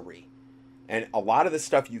misery. And a lot of this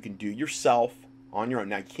stuff you can do yourself on your own.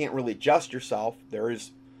 Now, you can't really adjust yourself. There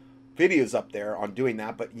is videos up there on doing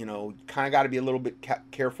that, but you know, you kind of got to be a little bit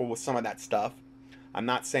careful with some of that stuff. I'm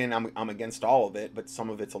not saying I'm against all of it, but some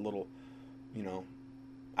of it's a little, you know,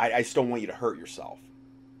 I just don't want you to hurt yourself.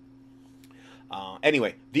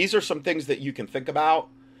 Anyway, these are some things that you can think about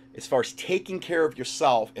as far as taking care of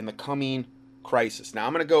yourself in the coming crisis. Now,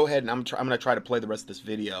 I'm going to go ahead and I'm going to try to play the rest of this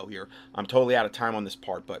video here. I'm totally out of time on this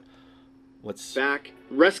part, but let's... Back,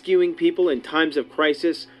 rescuing people in times of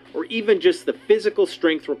crisis, or even just the physical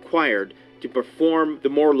strength required to perform the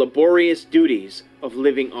more laborious duties of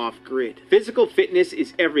living off-grid. Physical fitness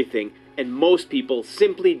is everything, and most people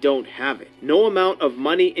simply don't have it. No amount of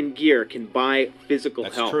money and gear can buy physical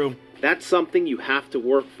health. That's true. That's something you have to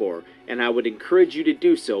work for, and I would encourage you to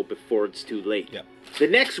do so before it's too late. Yep. The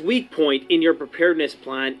next weak point in your preparedness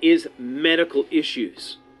plan is medical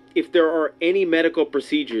issues. If there are any medical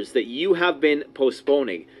procedures that you have been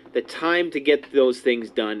postponing, the time to get those things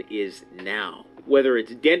done is now. Whether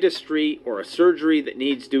it's dentistry or a surgery that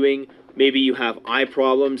needs doing, Maybe you have eye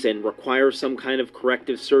problems and require some kind of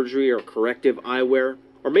corrective surgery or corrective eyewear.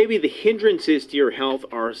 Or maybe the hindrances to your health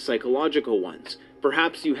are psychological ones.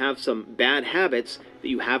 Perhaps you have some bad habits that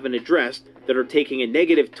you haven't addressed that are taking a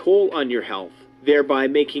negative toll on your health, thereby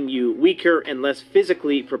making you weaker and less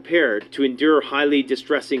physically prepared to endure highly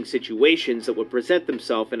distressing situations that would present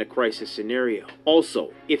themselves in a crisis scenario.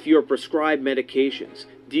 Also, if you're prescribed medications,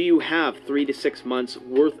 do you have 3 to 6 months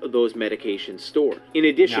worth of those medications stored? In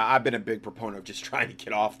addition, now, I've been a big proponent of just trying to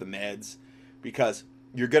get off the meds because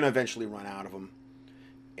you're going to eventually run out of them.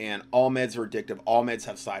 And all meds are addictive. All meds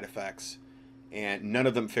have side effects. And none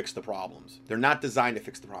of them fix the problems. They're not designed to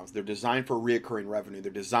fix the problems. They're designed for reoccurring revenue. They're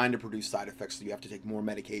designed to produce side effects, so you have to take more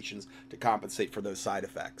medications to compensate for those side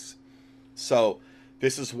effects. So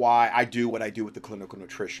this is why I do what I do with the clinical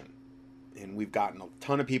nutrition. And we've gotten a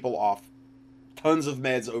ton of people off tons of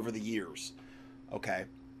meds over the years. Okay.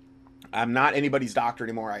 I'm not anybody's doctor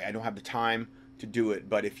anymore. I don't have the time to do it.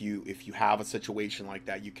 But if you have a situation like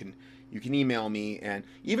that, you can email me. And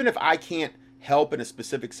even if I can't help in a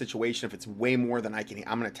specific situation, if it's way more than I can,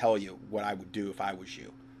 I'm going to tell you what I would do if I was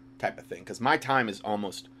you, type of thing. Because my time is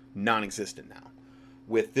almost non-existent now.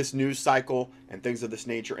 With this news cycle and things of this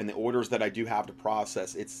nature and the orders that I do have to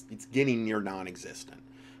process, it's getting near non-existent.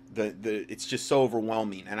 It's just so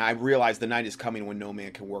overwhelming. And I realize the night is coming when no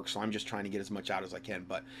man can work, so I'm just trying to get as much out as I can.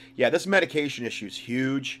 But yeah, this medication issue is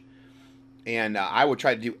huge. And I would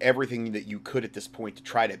try to do everything that you could at this point to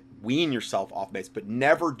try to wean yourself off meds, but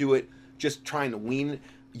never do it just trying to wean.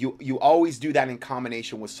 You always do that in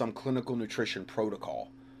combination with some clinical nutrition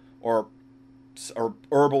protocol or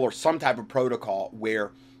herbal or some type of protocol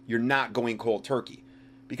where you're not going cold turkey,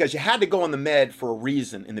 because you had to go on the med for a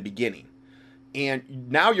reason in the beginning, and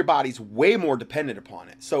now your body's way more dependent upon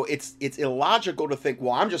it. So it's illogical to think,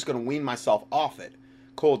 well, I'm just going to wean myself off it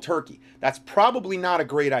cold turkey. That's probably not a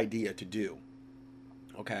great idea to do.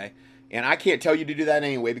 Okay, and I can't tell you to do that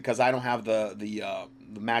anyway because I don't have the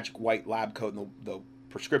magic white lab coat and the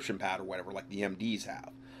prescription pad or whatever like the MDs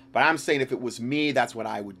have. But I'm saying if it was me, that's what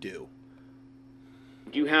I would do.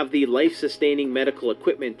 Do you have the life-sustaining medical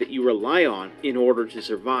equipment that you rely on in order to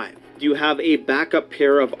survive? Do you have a backup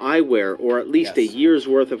pair of eyewear or at least a year's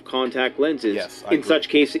worth of contact lenses? Yes, in such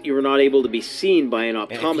case that you are not able to be seen by an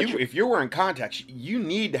optometrist? If you're wearing contacts, you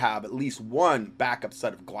need to have at least one backup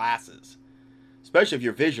set of glasses, especially if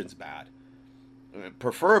your vision's bad.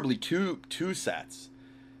 Preferably two sets.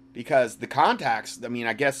 Because the contacts, I mean,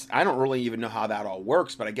 I guess, I don't really even know how that all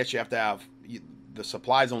works, but I guess you have to have, the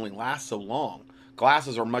supplies only last so long.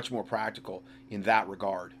 Glasses are much more practical in that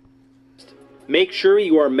regard. Make sure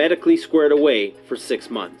you are medically squared away for 6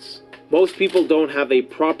 months. Most people don't have a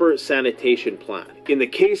proper sanitation plan. In the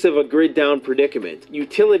case of a grid-down predicament,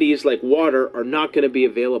 utilities like water are not going to be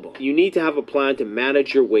available. You need to have a plan to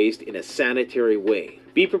manage your waste in a sanitary way.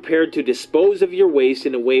 Be prepared to dispose of your waste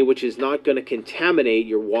in a way which is not going to contaminate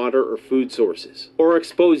your water or food sources, or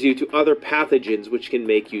expose you to other pathogens which can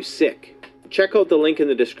make you sick. Check out the link in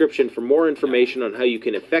the description for more information on how you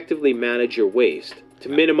can effectively manage your waste to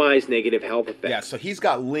minimize negative health effects. Yeah, so he's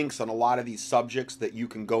got links on a lot of these subjects that you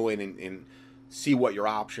can go in and see what your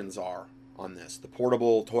options are on this. The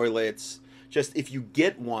portable toilets. Just if you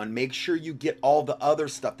get one, make sure you get all the other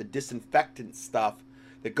stuff, the disinfectant stuff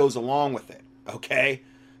that goes along with it, okay?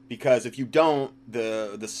 Because if you don't,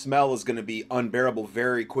 the smell is going to be unbearable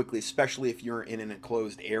very quickly, especially if you're in an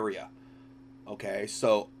enclosed area, okay?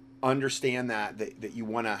 So understand that you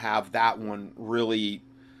want to have that one really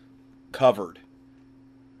covered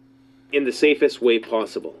in the safest way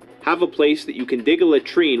possible. Have a place that you can dig a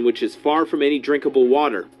latrine which is far from any drinkable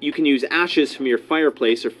water. You can use ashes from your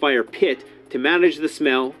fireplace or fire pit to manage the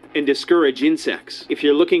smell and discourage insects. If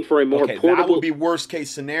you're looking for a more portable... that would be worst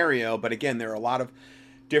case scenario, but again, there are a lot of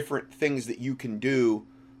different things that you can do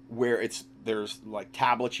where there's like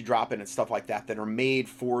tablets you drop in and stuff like that are made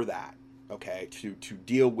for that. Okay, to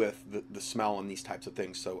deal with the smell and these types of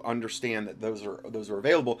things. So understand that those are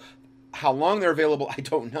available. How long they're available, I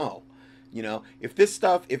don't know. You know,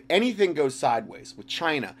 if anything goes sideways with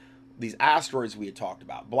China, these asteroids we had talked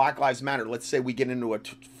about, Black Lives Matter, let's say we get into a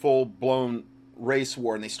full-blown race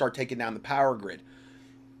war and they start taking down the power grid.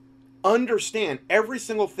 Understand, every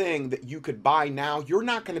single thing that you could buy now, you're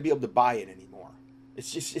not going to be able to buy it anymore.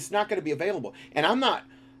 It's not going to be available. And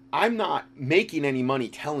I'm not making any money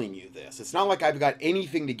telling you this. It's not like I've got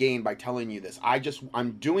anything to gain by telling you this.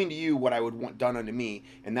 I'm doing to you what I would want done unto me,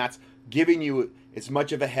 and that's giving you as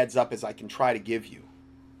much of a heads up as I can try to give you.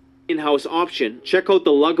 In-house option, check out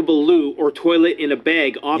the luggable loo or toilet in a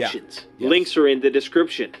bag options. Yeah. Yes. Links are in the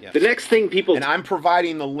description. Yes. The next thing people... And I'm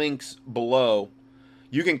providing the links below.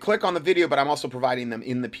 You can click on the video, but I'm also providing them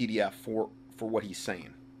in the PDF for what he's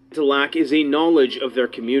saying. To lack is a knowledge of their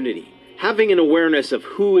community. Having an awareness of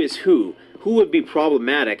who is who would be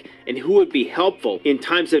problematic, and who would be helpful in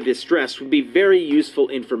times of distress would be very useful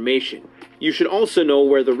information. You should also know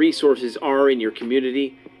where the resources are in your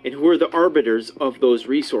community and who are the arbiters of those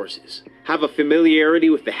resources. Have a familiarity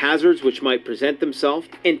with the hazards which might present themselves,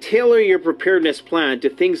 and tailor your preparedness plan to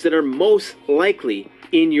things that are most likely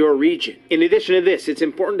in your region. In addition to this, it's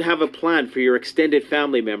important to have a plan for your extended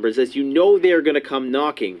family members, as you know they are going to come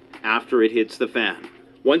knocking after it hits the fan.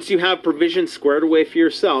 Once you have provisions squared away for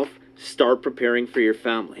yourself, start preparing for your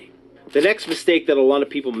family. The next mistake that a lot of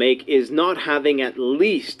people make is not having at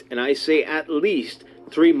least, and I say at least,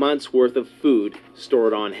 3 months worth of food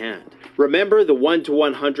stored on hand. Remember the 1 to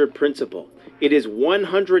 100 principle. It is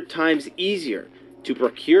 100 times easier to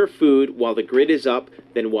procure food while the grid is up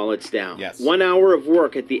than while it's down. Yes. 1 hour of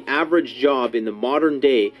work at the average job in the modern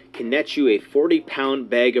day can net you a 40-pound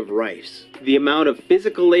bag of rice. The amount of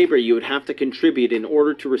physical labor you would have to contribute in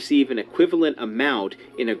order to receive an equivalent amount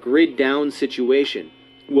in a grid down situation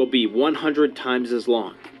will be 100 times as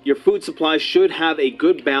long. Your food supply should have a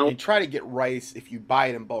good balance. And try to get rice, if you buy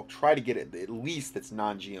it in bulk, try to get it at least that's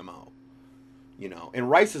non-GMO. You know, and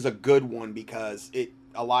rice is a good one because it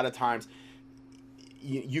a lot of times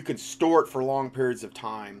you can store it for long periods of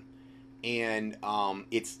time, and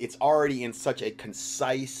it's already in such a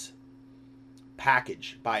concise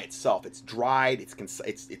package by itself. It's dried,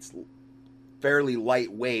 it's fairly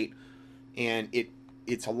lightweight, and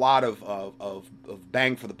it's a lot of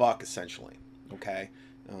bang for the buck, essentially. Okay,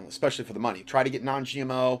 especially for the money. Try to get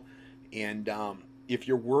non-GMO, and if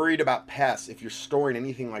you're worried about pests, if you're storing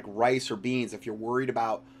anything like rice or beans, if you're worried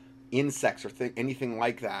about insects or anything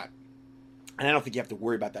like that, and I don't think you have to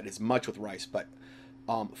worry about that as much with rice, but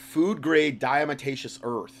food grade diatomaceous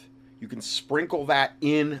earth, you can sprinkle that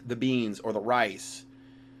in the beans or the rice,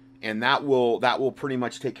 and that will pretty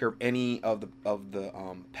much take care of any of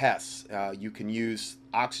the pests. You can use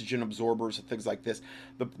oxygen absorbers and things like this.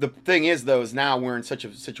 The thing is, though, is now we're in such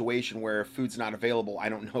a situation where if food's not available, I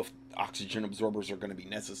don't know if oxygen absorbers are going to be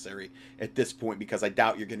necessary at this point, because I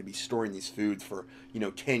doubt you're going to be storing these foods for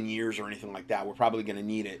 10 years or anything like that. We're probably going to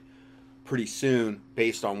need it pretty soon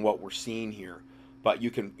based on what we're seeing here. But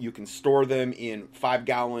you can store them in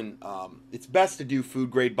 5-gallon. It's best to do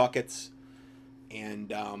food grade buckets.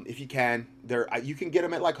 And if you can, you can get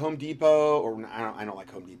them at like Home Depot, or I don't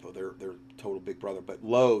like Home Depot. They're total Big Brother. But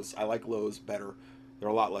Lowe's, I like Lowe's better. They're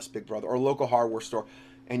a lot less Big Brother. Or local hardware store,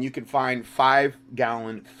 and you can find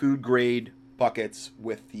 5-gallon food grade buckets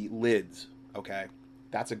with the lids. Okay,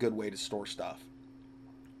 that's a good way to store stuff.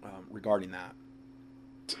 Regarding that,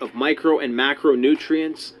 of micro and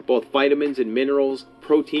macronutrients, both vitamins and minerals,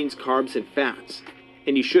 proteins, carbs, and fats.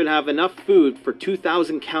 And you should have enough food for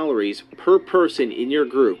 2,000 calories per person in your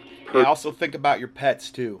group. And also think about your pets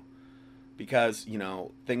too, because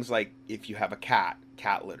things like if you have a cat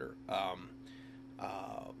litter,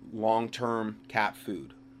 long-term cat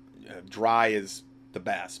food, dry is the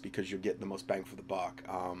best because you're getting the most bang for the buck.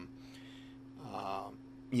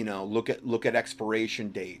 Look at expiration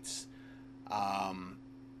dates.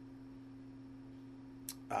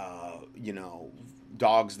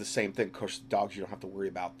 Dogs, the same thing. Of course, dogs, you don't have to worry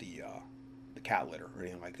about the cat litter or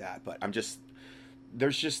anything like that. But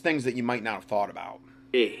there's just things that you might not have thought about.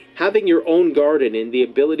 Having your own garden and the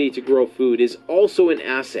ability to grow food is also an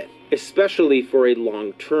asset, especially for a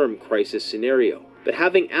long-term crisis scenario. But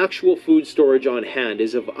having actual food storage on hand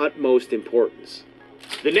is of utmost importance.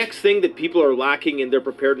 The next thing that people are lacking in their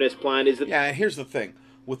preparedness plan is that... Yeah, and here's the thing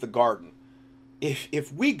with the garden.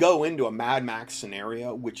 If we go into a Mad Max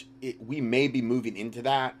scenario, which we may be moving into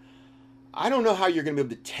that, I don't know how you're going to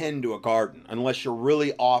be able to tend to a garden unless you're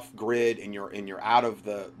really off grid and you're out of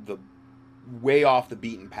the way off the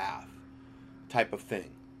beaten path type of thing.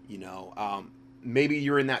 Maybe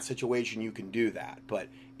you're in that situation, you can do that, but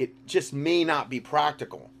it just may not be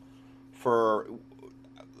practical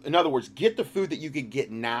in other words, get the food that you could get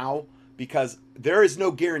now, because there is no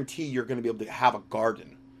guarantee you're going to be able to have a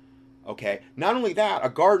garden. Okay. Not only that, a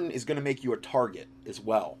garden is going to make you a target as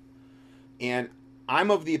well. And I'm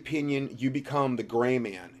of the opinion you become the gray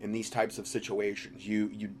man in these types of situations. You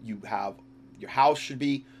have your house should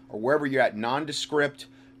be, or wherever you're at, nondescript.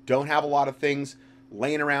 Don't have a lot of things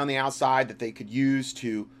laying around the outside that they could use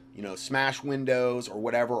to, smash windows or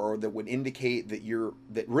whatever, or that would indicate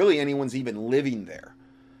that really anyone's even living there.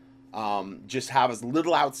 Just have as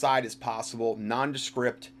little outside as possible,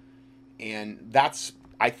 nondescript, and that's,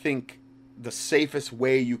 I think, the safest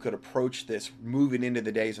way you could approach this moving into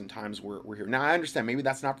the days and times we're here. Now, I understand maybe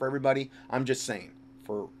that's not for everybody. I'm just saying,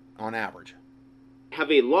 on average.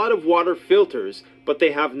 have a lot of water filters, but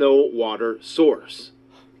they have no water source.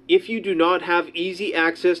 If you do not have easy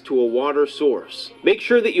access to a water source, make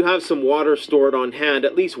sure that you have some water stored on hand,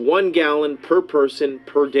 at least 1 gallon per person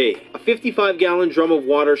per day. A 55-gallon drum of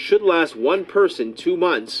water should last one person 2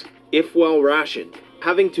 months, if well rationed.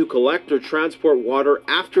 Having to collect or transport water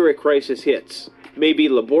after a crisis hits may be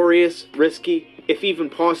laborious, risky, if even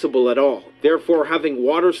possible at all. Therefore, having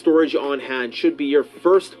water storage on hand should be your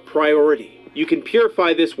first priority. You can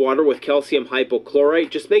purify this water with calcium hypochlorite.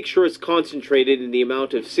 Just make sure it's concentrated in the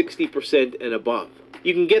amount of 60% and above.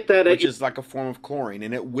 You can get that at... Which is like a form of chlorine,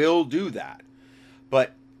 and it will do that.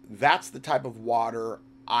 But that's the type of water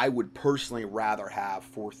I would personally rather have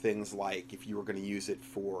for things like if you were going to use it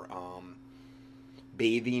for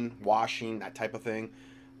bathing, washing, that type of thing.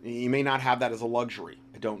 You may not have that as a luxury.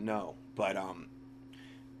 I don't know. But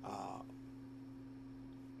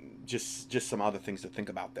just some other things to think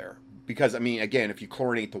about there. Because, I mean, again, if you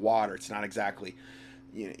chlorinate the water, it's not exactly,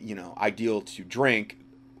 you know, ideal to drink.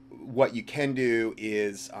 What you can do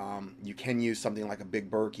is you can use something like a Big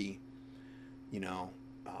Berkey, you know,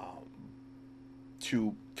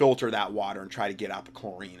 to filter that water and try to get out the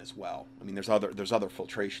chlorine as well. I mean, there's other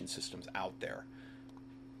filtration systems out there.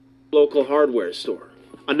 Local hardware store.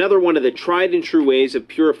 Another one of the tried and true ways of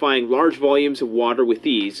purifying large volumes of water with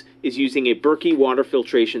ease is using a Berkey water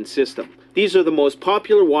filtration system. These are the most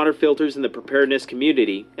popular water filters in the preparedness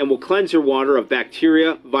community and will cleanse your water of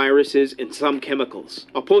bacteria, viruses, and some chemicals.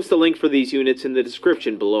 I'll post a link for these units in the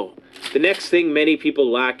description below. The next thing many people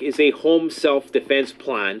lack is a home self-defense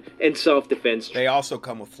plan and self-defense. They also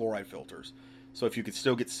come with fluoride filters. So if you could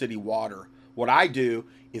still get city water, what I do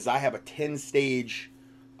is I have a 10-stage,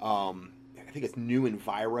 I think it's New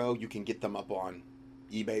Enviro. You can get them up on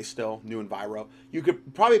eBay still, New Enviro. You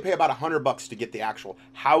could probably pay about $100 to get the actual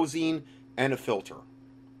housing and a filter.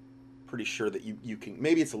 Pretty sure that you can,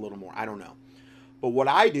 maybe it's a little more, I don't know. But what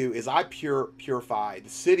I do is I purify the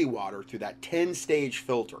city water through that 10-stage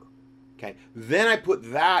filter. Okay, then I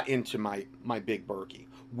put that into my Big Berkey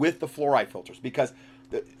with the fluoride filters, because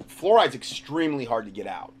the fluoride's extremely hard to get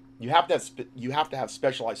out. You have to have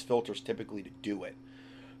specialized filters typically to do it.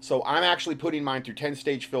 So I'm actually putting mine through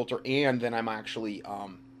 10-stage filter, and then I'm actually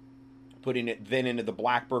putting it then into the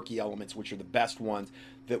Black Berkey elements, which are the best ones,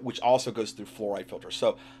 which also goes through fluoride filter.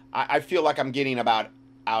 So I feel like I'm getting out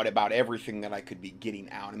about everything that I could be getting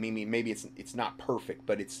out. I mean, maybe it's not perfect,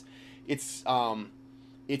 but it's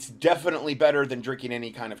definitely better than drinking any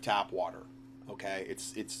kind of tap water. Okay,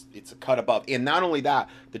 it's a cut above. And not only that,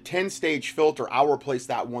 the 10-stage filter, I'll replace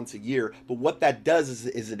that once a year. But what that does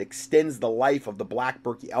is it extends the life of the Black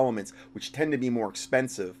Berkey elements, which tend to be more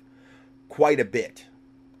expensive, quite a bit.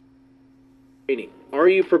 Are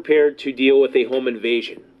you prepared to deal with a home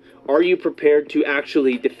invasion? Are you prepared to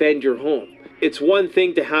actually defend your home? It's one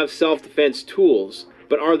thing to have self-defense tools,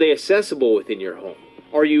 but are they accessible within your home?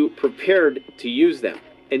 Are you prepared to use them?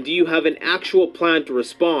 And do you have an actual plan to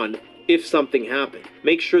respond if something happened?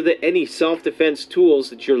 Make sure that any self-defense tools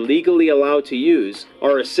that you're legally allowed to use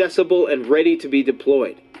are accessible and ready to be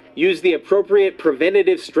deployed. Use the appropriate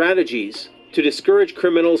preventative strategies to discourage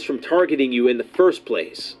criminals from targeting you in the first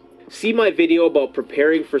place. See my video about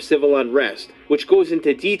preparing for civil unrest, which goes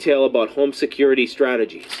into detail about home security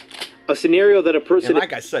strategies. A scenario that a person... And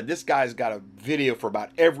like I said, this guy's got a video for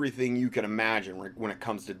about everything you can imagine when it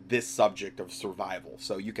comes to this subject of survival.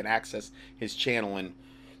 So you can access his channel, and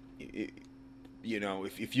you know,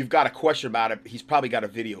 if you've got a question about it, he's probably got a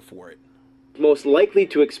video for it. Most likely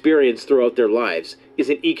to experience throughout their lives is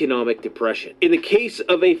an economic depression. In the case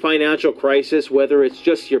of a financial crisis, whether it's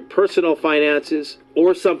just your personal finances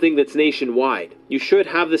or something that's nationwide, you should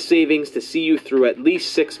have the savings to see you through at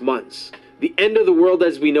least 6 months. The end of the world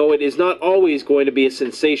as we know it is not always going to be a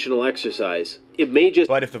sensational exercise. It may just...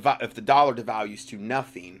 But if the dollar devalues to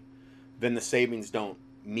nothing, then the savings don't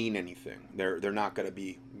mean anything. They're not going to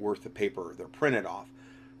be worth the paper they're printed off.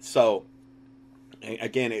 So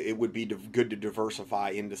again, it would be good to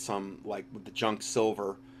diversify into some, like with the junk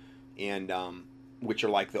silver, and which are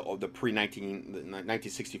like the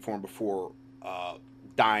pre-1964 and before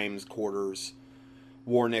dimes, quarters,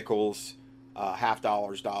 war nickels, half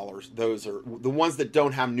dollars, dollars. Those are the ones that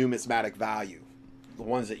don't have numismatic value. The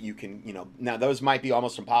ones that you can, you know, now those might be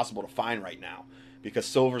almost impossible to find right now, because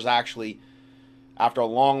silver's actually, after a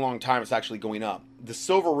long, long time, it's actually going up. The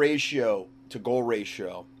silver ratio to gold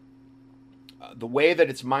ratio, the way that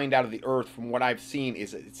it's mined out of the earth, from what I've seen,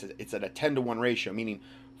 is it's at a 10-to-1 ratio, meaning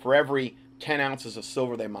for every 10 ounces of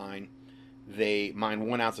silver they mine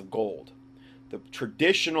 1 ounce of gold. The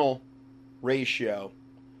traditional ratio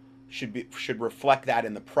should reflect that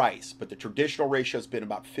in the price, but the traditional ratio has been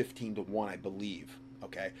about 15-to-1, I believe.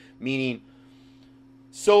 okay? Meaning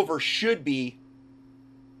silver should be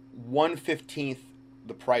 1/15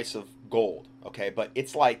 the price of gold, okay? But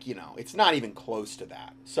it's like, it's not even close to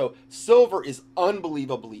that. So silver is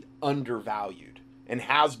unbelievably undervalued and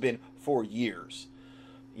has been for years.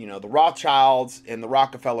 The Rothschilds and the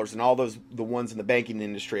Rockefellers and all the ones in the banking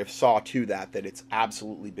industry have saw to that it's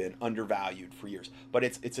absolutely been undervalued for years. But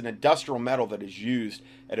it's an industrial metal that is used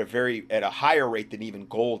at a higher rate than even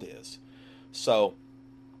gold is. So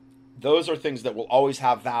those are things that will always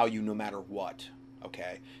have value no matter what.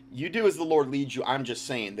 Okay, you do as the Lord leads you. I'm just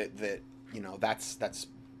saying that that's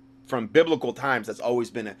from biblical times. That's always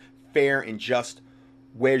been a fair and just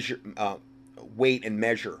weight and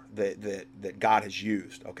measure that God has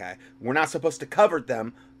used. Okay, we're not supposed to covet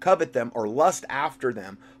them, or lust after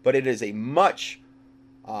them, but it is a much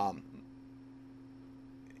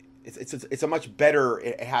it's a much better.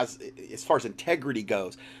 It has, as far as integrity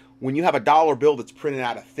goes, when you have a dollar bill that's printed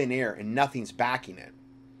out of thin air and nothing's backing it,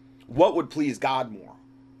 what would please God more?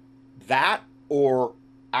 That, or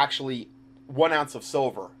actually 1 ounce of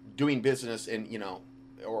silver doing business in,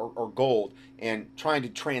 or gold, and trying to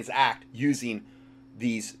transact using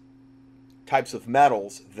these types of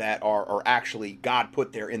metals that are actually God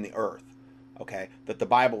put there in the earth, okay, that the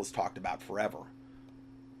Bible has talked about forever.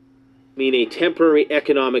 Mean a temporary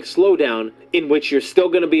economic slowdown in which you're still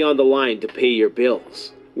going to be on the line to pay your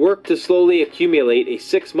bills. Work to slowly accumulate a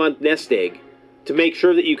 6-month nest egg to make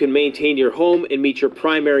sure that you can maintain your home and meet your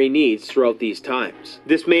primary needs throughout these times.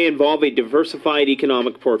 This may involve a diversified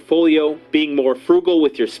economic portfolio, being more frugal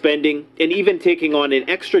with your spending, and even taking on an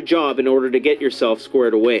extra job in order to get yourself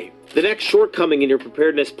squared away. The next shortcoming in your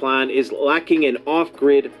preparedness plan is lacking an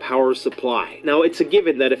off-grid power supply. Now, it's a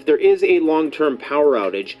given that if there is a long-term power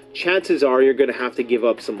outage, chances are you're going to have to give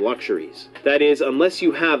up some luxuries. That is, unless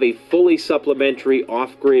you have a fully supplementary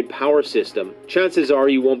off-grid power system, chances are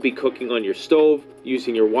you won't be cooking on your stove,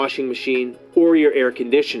 using your washing machine, or your air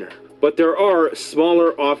conditioner. But there are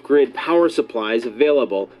smaller off-grid power supplies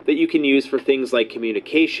available that you can use for things like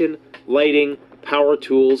communication, lighting, power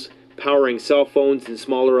tools, powering cell phones and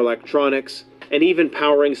smaller electronics, and even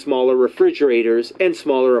powering smaller refrigerators and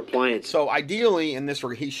smaller appliances. So ideally, in this,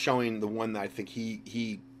 he's showing the one that I think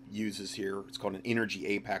he uses here. It's called an Energy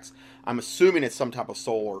Apex. I'm assuming it's some type of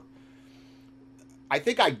solar. I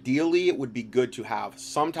think ideally it would be good to have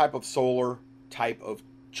some type of solar type of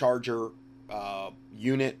charger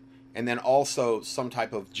unit, and then also some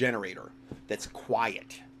type of generator that's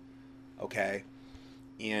quiet, okay?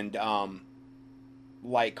 And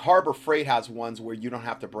like Harbor Freight has ones where you don't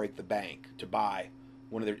have to break the bank to buy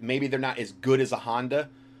one of their, maybe they're not as good as a Honda,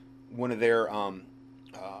 one of their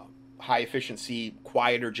high efficiency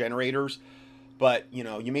quieter generators, but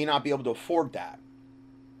you may not be able to afford that.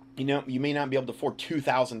 You may not be able to afford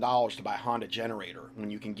 $2,000 to buy a Honda generator when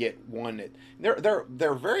you can get one that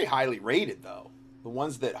they're very highly rated though. The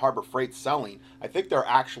ones that Harbor Freight's selling, I think they're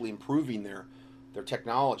actually improving their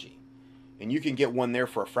technology. And you can get one there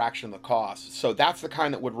for a fraction of the cost. So that's the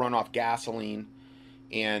kind that would run off gasoline.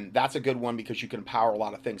 And that's a good one because you can power a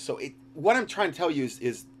lot of things. So what I'm trying to tell you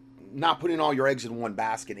is not putting all your eggs in one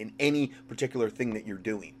basket in any particular thing that you're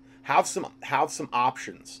doing. Have some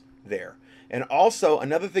options there. And also,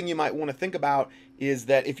 another thing you might want to think about is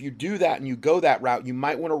that if you do that and you go that route, you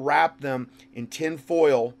might want to wrap them in tin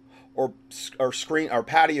foil or screen or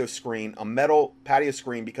patio screen, a metal patio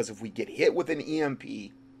screen, because if we get hit with an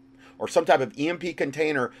EMP or some type of EMP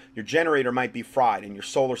container, your generator might be fried and your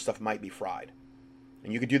solar stuff might be fried.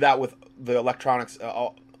 And you could do that with the electronics, a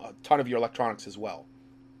ton of your electronics as well.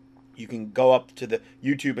 You can go up to the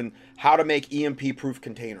YouTube and how to make EMP-proof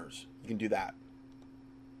containers. You can do that.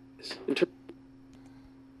 In terms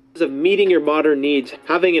of meeting your modern needs,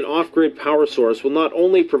 having an off-grid power source will not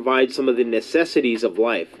only provide some of the necessities of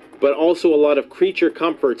life, but also a lot of creature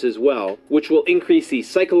comforts as well, which will increase the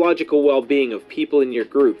psychological well-being of people in your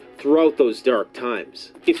group throughout those dark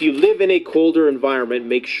times. If you live in a colder environment,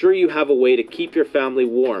 make sure you have a way to keep your family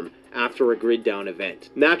warm after a grid down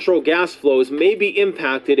event. Natural gas flows may be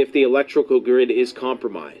impacted if the electrical grid is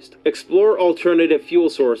compromised. Explore alternative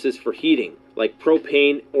fuel sources for heating, like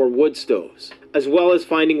propane or wood stoves, as well as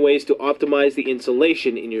finding ways to optimize the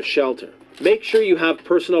insulation in your shelter. Make sure you have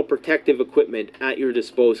personal protective equipment at your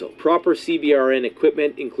disposal. Proper CBRN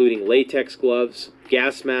equipment, including latex gloves,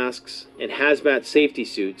 gas masks, and hazmat safety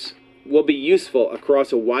suits, will be useful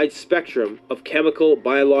across a wide spectrum of chemical,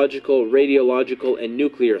 biological, radiological, and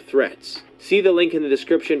nuclear threats. See the link in the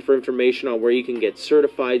description for information on where you can get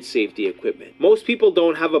certified safety equipment. Most people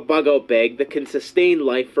don't have a bug-out bag that can sustain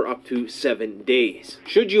life for up to 7 days.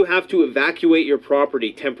 Should you have to evacuate your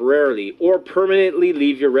property temporarily or permanently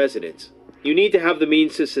leave your residence, You need to have the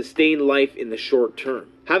means to sustain life in the short term.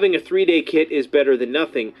 Having a 3-day kit is better than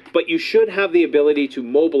nothing, but you should have the ability to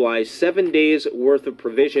mobilize 7 days worth of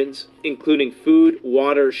provisions, including food,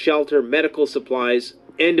 water, shelter, medical supplies,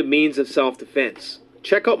 and a means of self-defense.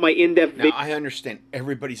 Check out my in-depth video. Now, I understand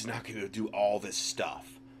everybody's not going to do all this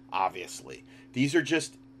stuff, obviously. These are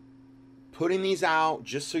just putting these out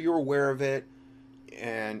just so you're aware of it,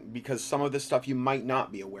 and because some of this stuff you might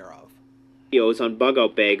not be aware of. Videos on bug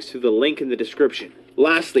out bags through the link in the description.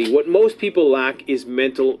 Lastly, what most people lack is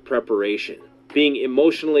mental preparation. Being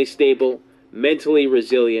emotionally stable, mentally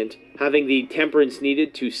resilient, having the temperance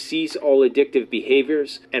needed to cease all addictive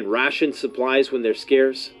behaviors, and ration supplies when they're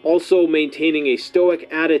scarce. Also maintaining a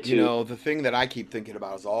stoic attitude. You know, the thing that I keep thinking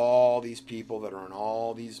about is all these people that are on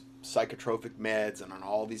all these psychotropic meds and on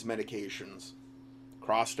all these medications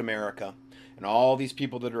across America, and all these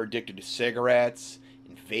people that are addicted to cigarettes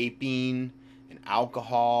and vaping and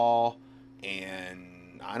alcohol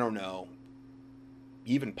and, I don't know,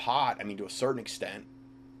 even pot, I mean, to a certain extent,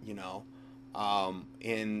 you know,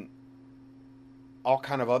 and all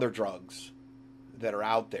kind of other drugs that are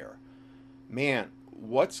out there. Man,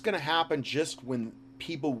 what's going to happen just when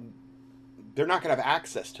people, they're not going to have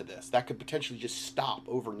access to this? That could potentially just stop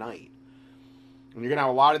overnight. And you're going to have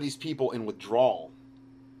a lot of these people in withdrawal.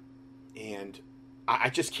 And I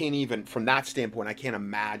just can't even, from that standpoint, I can't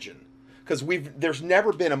imagine. Because there's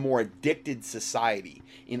never been a more addicted society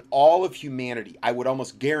in all of humanity. I would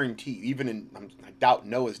almost guarantee, even in, I doubt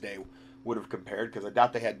Noah's day would have compared, because I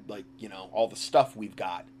doubt they had, like, you know, all the stuff we've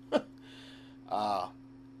got.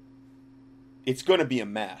 It's going to be a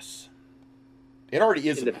mess. It already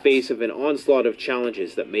is in the face of an onslaught of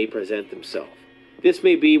challenges that may present themselves. This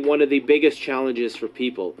may be one of the biggest challenges for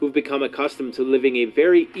people who've become accustomed to living a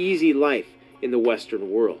very easy life in the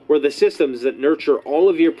Western world, where the systems that nurture all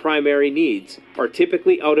of your primary needs are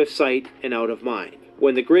typically out of sight and out of mind.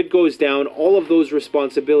 When the grid goes down, all of those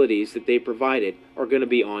responsibilities that they provided are going to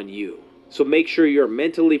be on you. So make sure you're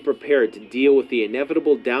mentally prepared to deal with the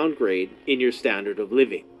inevitable downgrade in your standard of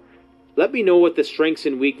living. Let me know what the strengths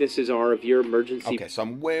and weaknesses are of your emergency. Okay, so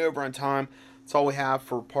I'm way over on time. That's all we have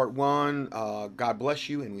for part 1. God bless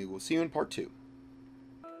you, and we will see you in part 2.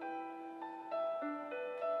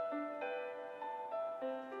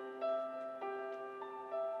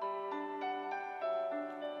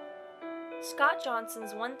 Scott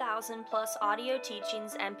Johnson's 1,000 plus audio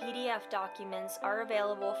teachings and PDF documents are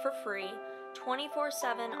available for free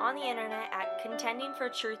 24/7 on the internet at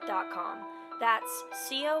contendingfortruth.com. That's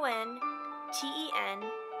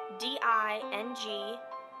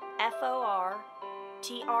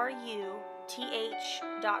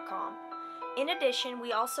CONTENDINGFORTRUTH.com. In addition,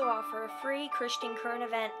 we also offer a free Christian current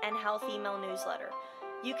event and health email newsletter.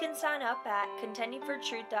 You can sign up at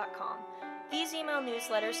contendingfortruth.com. These email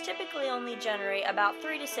newsletters typically only generate about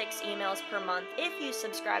 3 to 6 emails per month if you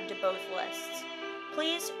subscribe to both lists.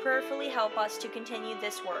 Please prayerfully help us to continue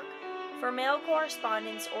this work. For mail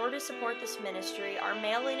correspondence or to support this ministry, our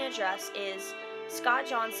mailing address is Scott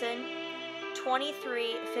Johnson,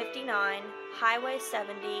 2359 Highway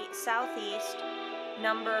 70 Southeast,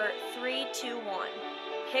 number 321,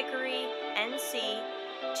 Hickory, NC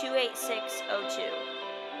 28602.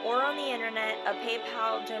 Or on the internet, a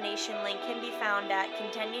PayPal donation link can be found at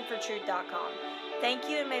contendingfortruth.com. Thank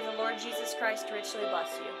you, and may the Lord Jesus Christ richly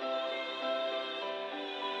bless you.